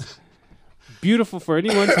cost, beautiful for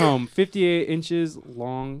anyone's home. 58 inches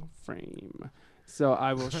long frame. So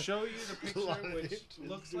I will show you the picture, which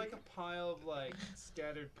looks like a pile of like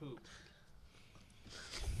scattered poop.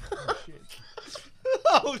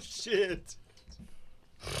 Oh, shit.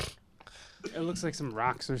 It looks like some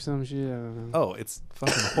rocks or some shit. I don't know. Oh, it's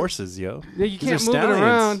fucking horses, yo. Yeah, you These can't are move it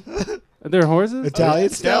around. stallions. Are there horses? Italian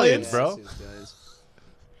Stallions, stallions. bro.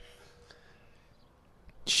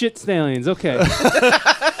 Shit stallions. Okay.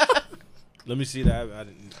 Let me see that. I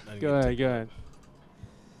didn't Go ahead. Go ahead.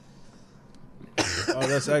 Oh,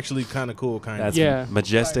 that's actually kind of cool. Kind That's of. Yeah.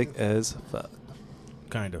 majestic as fuck.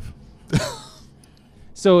 Kind of.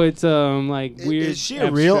 So it's like weird. Is she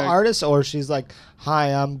a real abstract- artist, or she's like, "Hi,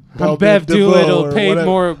 I'm I'm Bev Bev Doolittle, or paid whatever."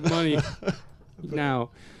 more money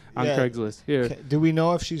now on Yeah. Craigslist. Here, Do we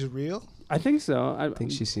know if she's real? I think so. I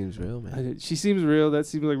think she seems real, man. She seems real. That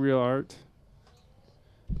seems like real art.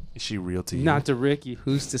 Is she real to you? Not to Ricky.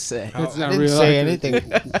 Who's to say? That's I not didn't real say art. anything.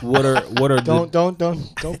 What are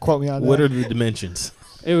Don't quote me on what that. are the dimensions?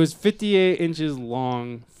 It was 58 inches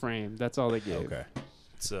long frame. That's all they gave. Okay.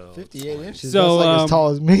 So 58 inches. So, That's like as tall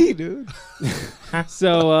as me, dude.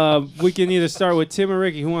 So we can either start with Tim or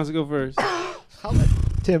Ricky. Who wants to go first? How about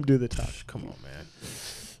Tim do the top? Come on,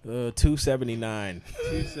 man. 279.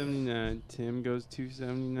 279. Tim goes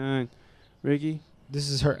 279. Ricky? This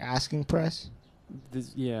is her asking price.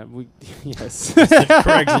 Yeah, we yes.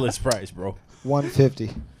 Craigslist price, bro. 150.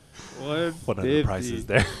 what are the prices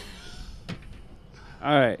there?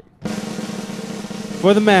 All right.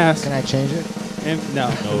 For the mask. Can I change it? And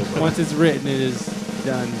no. bro. Once it's written, it is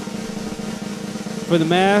done. For the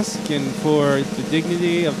mask and for the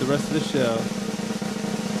dignity of the rest of the show.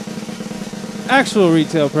 Actual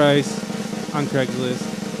retail price on Craigslist.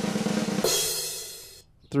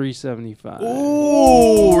 $375.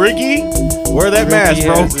 Ooh, Ricky. Wear that mask,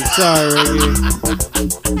 bro. Sorry,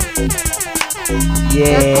 Ricky.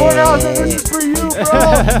 Yeah. This is for you,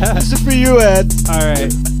 bro. This is for you, Ed. All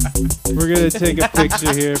right. We're going to take a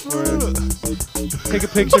picture here take a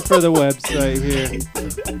picture for the website here.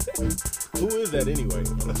 Who is that anyway?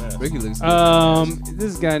 On the mask? Ricky looks good.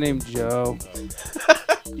 This guy named Joe.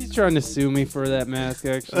 He's trying to sue me for that mask,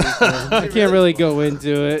 actually. So I can't really go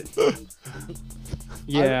into it.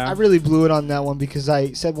 Yeah. I really blew it on that one because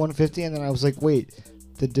I said 150 and then I was like, wait,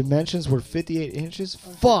 the dimensions were 58 inches?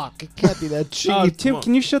 Fuck, it can't be that cheap. Tim,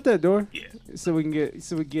 can you shut that door? Yeah. So we get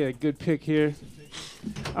a good pic here.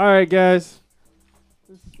 All right, guys.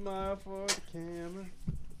 Smile for the camera.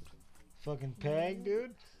 Fucking peg,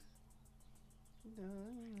 dude.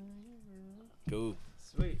 Cool.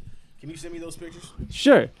 Sweet. Can you send me those pictures?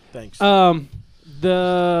 Sure. Thanks. Well,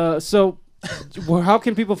 how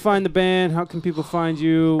can people find the band? How can people find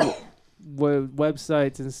you? What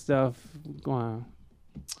websites and stuff? Wow.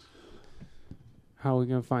 How are we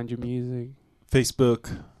gonna find your music? Facebook,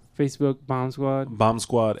 Bomb Squad. Bomb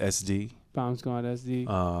Squad SD. Bomb Squad SD.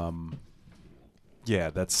 Yeah,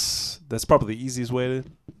 that's probably the easiest way to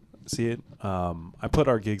see it. I put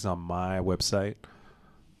our gigs on my website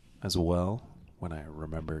as well when I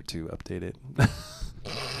remember to update it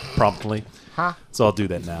promptly. Huh? So I'll do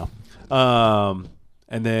that now.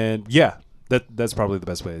 And then that's probably the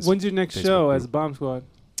best way. is When's your next Facebook show group. as Bomb Squad?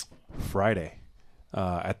 Friday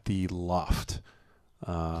at the Loft.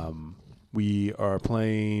 We are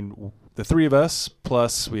playing the three of us,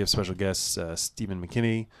 plus we have special guests Stephen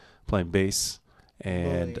McKinney playing bass,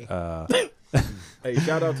 and Hey,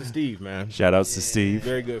 shout out to Steve, man. shout outs to Steve,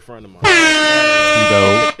 Very good friend of mine.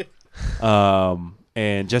 Steve-O.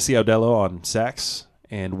 And Jesse Audello on sax,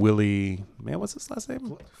 and Willie, man, what's his last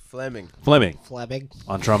name? Fleming. Fleming Fleming.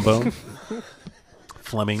 on trombone.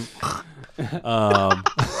 Fleming.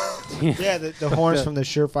 Yeah, the horns from the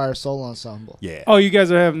Surefire Soul Ensemble. Yeah. Oh, you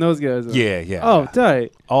guys are having those guys on. Yeah. Oh,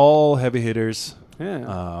 tight. All heavy hitters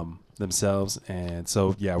Yeah. themselves, and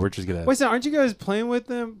so we're just gonna. Wait, so aren't you guys playing with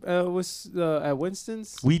them at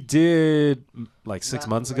Winston's? We did like 6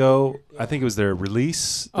 months ago. I think it was their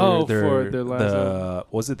release. For their last album.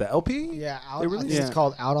 Was it the LP? Yeah, They I released- think it's Yeah.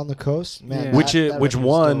 called Out on the Coast. Man, Yeah. Which that which record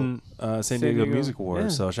was won San Diego Diego. Music Awards.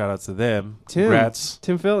 Yeah. So shout out to them. Tim. Congrats.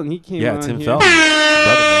 Tim Felton, he came Yeah, on Tim here. Felton.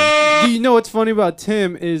 Brother, man. Do you know what's funny about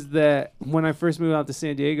Tim is that when I first moved out to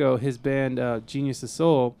San Diego, his band Genius of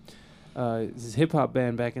Soul, his hip hop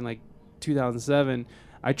band back in like 2007,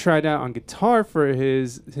 I tried out on guitar for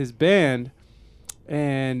his band,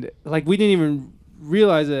 and like we didn't even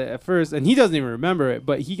realize it at first, and he doesn't even remember it,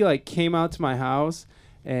 but he like came out to my house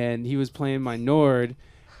and he was playing my Nord,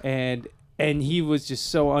 and he was just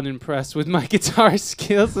so unimpressed with my guitar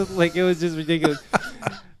skills. Like it was just ridiculous.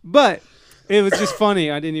 But it was just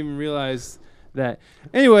funny. I didn't even realize that.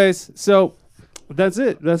 Anyways, so that's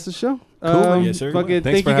it. That's the show. Cool. Yes, sir. Fucking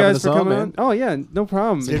Thanks thank for you having guys us for on, coming man. on. Oh yeah, no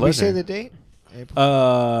problem. Did we pleasure. say the date?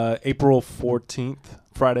 April. April 14th,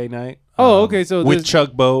 Friday night. Oh, okay, so with there's-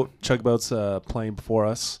 Chugboat. Chugboat's playing before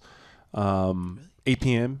us. 8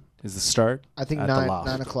 p.m. is the start. I think at the 9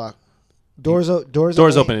 Loft. o'clock. Doors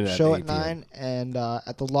open at show 8 at 9, and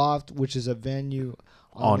at the Loft, which is a venue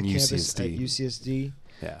On the campus UCSD. at UCSD.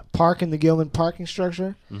 Yeah. Park in the Gilman parking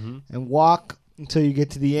structure Mm-hmm. and walk until you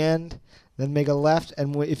get to the end. Then make a left,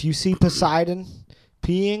 and if you see Poseidon,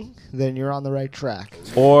 peeing, then you're on the right track.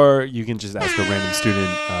 Or you can just ask a random student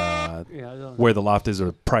Yeah, I don't- where the loft is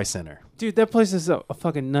or Price Center. Dude, that place is a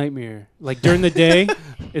fucking nightmare. Like during the day,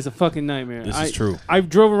 it's a fucking nightmare. This is true. I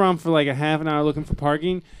drove around for like a half an hour looking for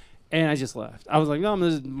parking, and I just left. I was like, no,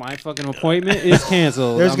 this is my fucking appointment is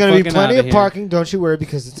canceled. There's I'm going to be fucking plenty outta of here. parking. Don't you worry,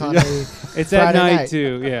 because it's on a It's at Friday night, night.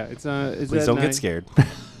 too. Yeah, it's it's Please at don't night. get scared.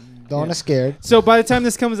 Don't get scared. So by the time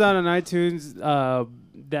this comes out on iTunes,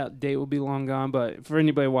 that date will be long gone. But for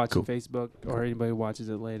anybody watching Cool. Facebook or anybody who watches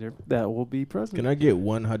it later, that will be present. Can I get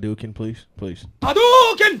one Hadouken, please? Please.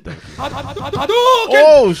 Hadouken! Hadouken!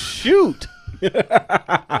 Oh, shoot.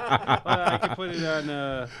 I can put it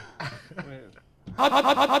on.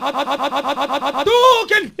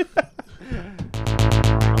 Hadouken!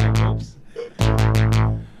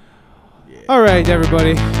 All right,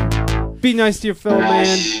 everybody. Be nice to your fellow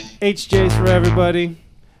man. HJ's for everybody.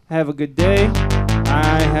 Have a good day.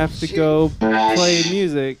 I have to go play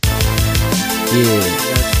music. Yeah.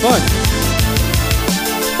 That's fun.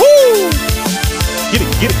 Get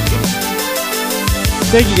it, get it, get it.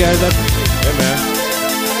 Thank you guys. I appreciate it. Hey, man. I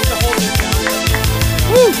have to hold this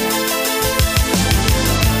down. Woo!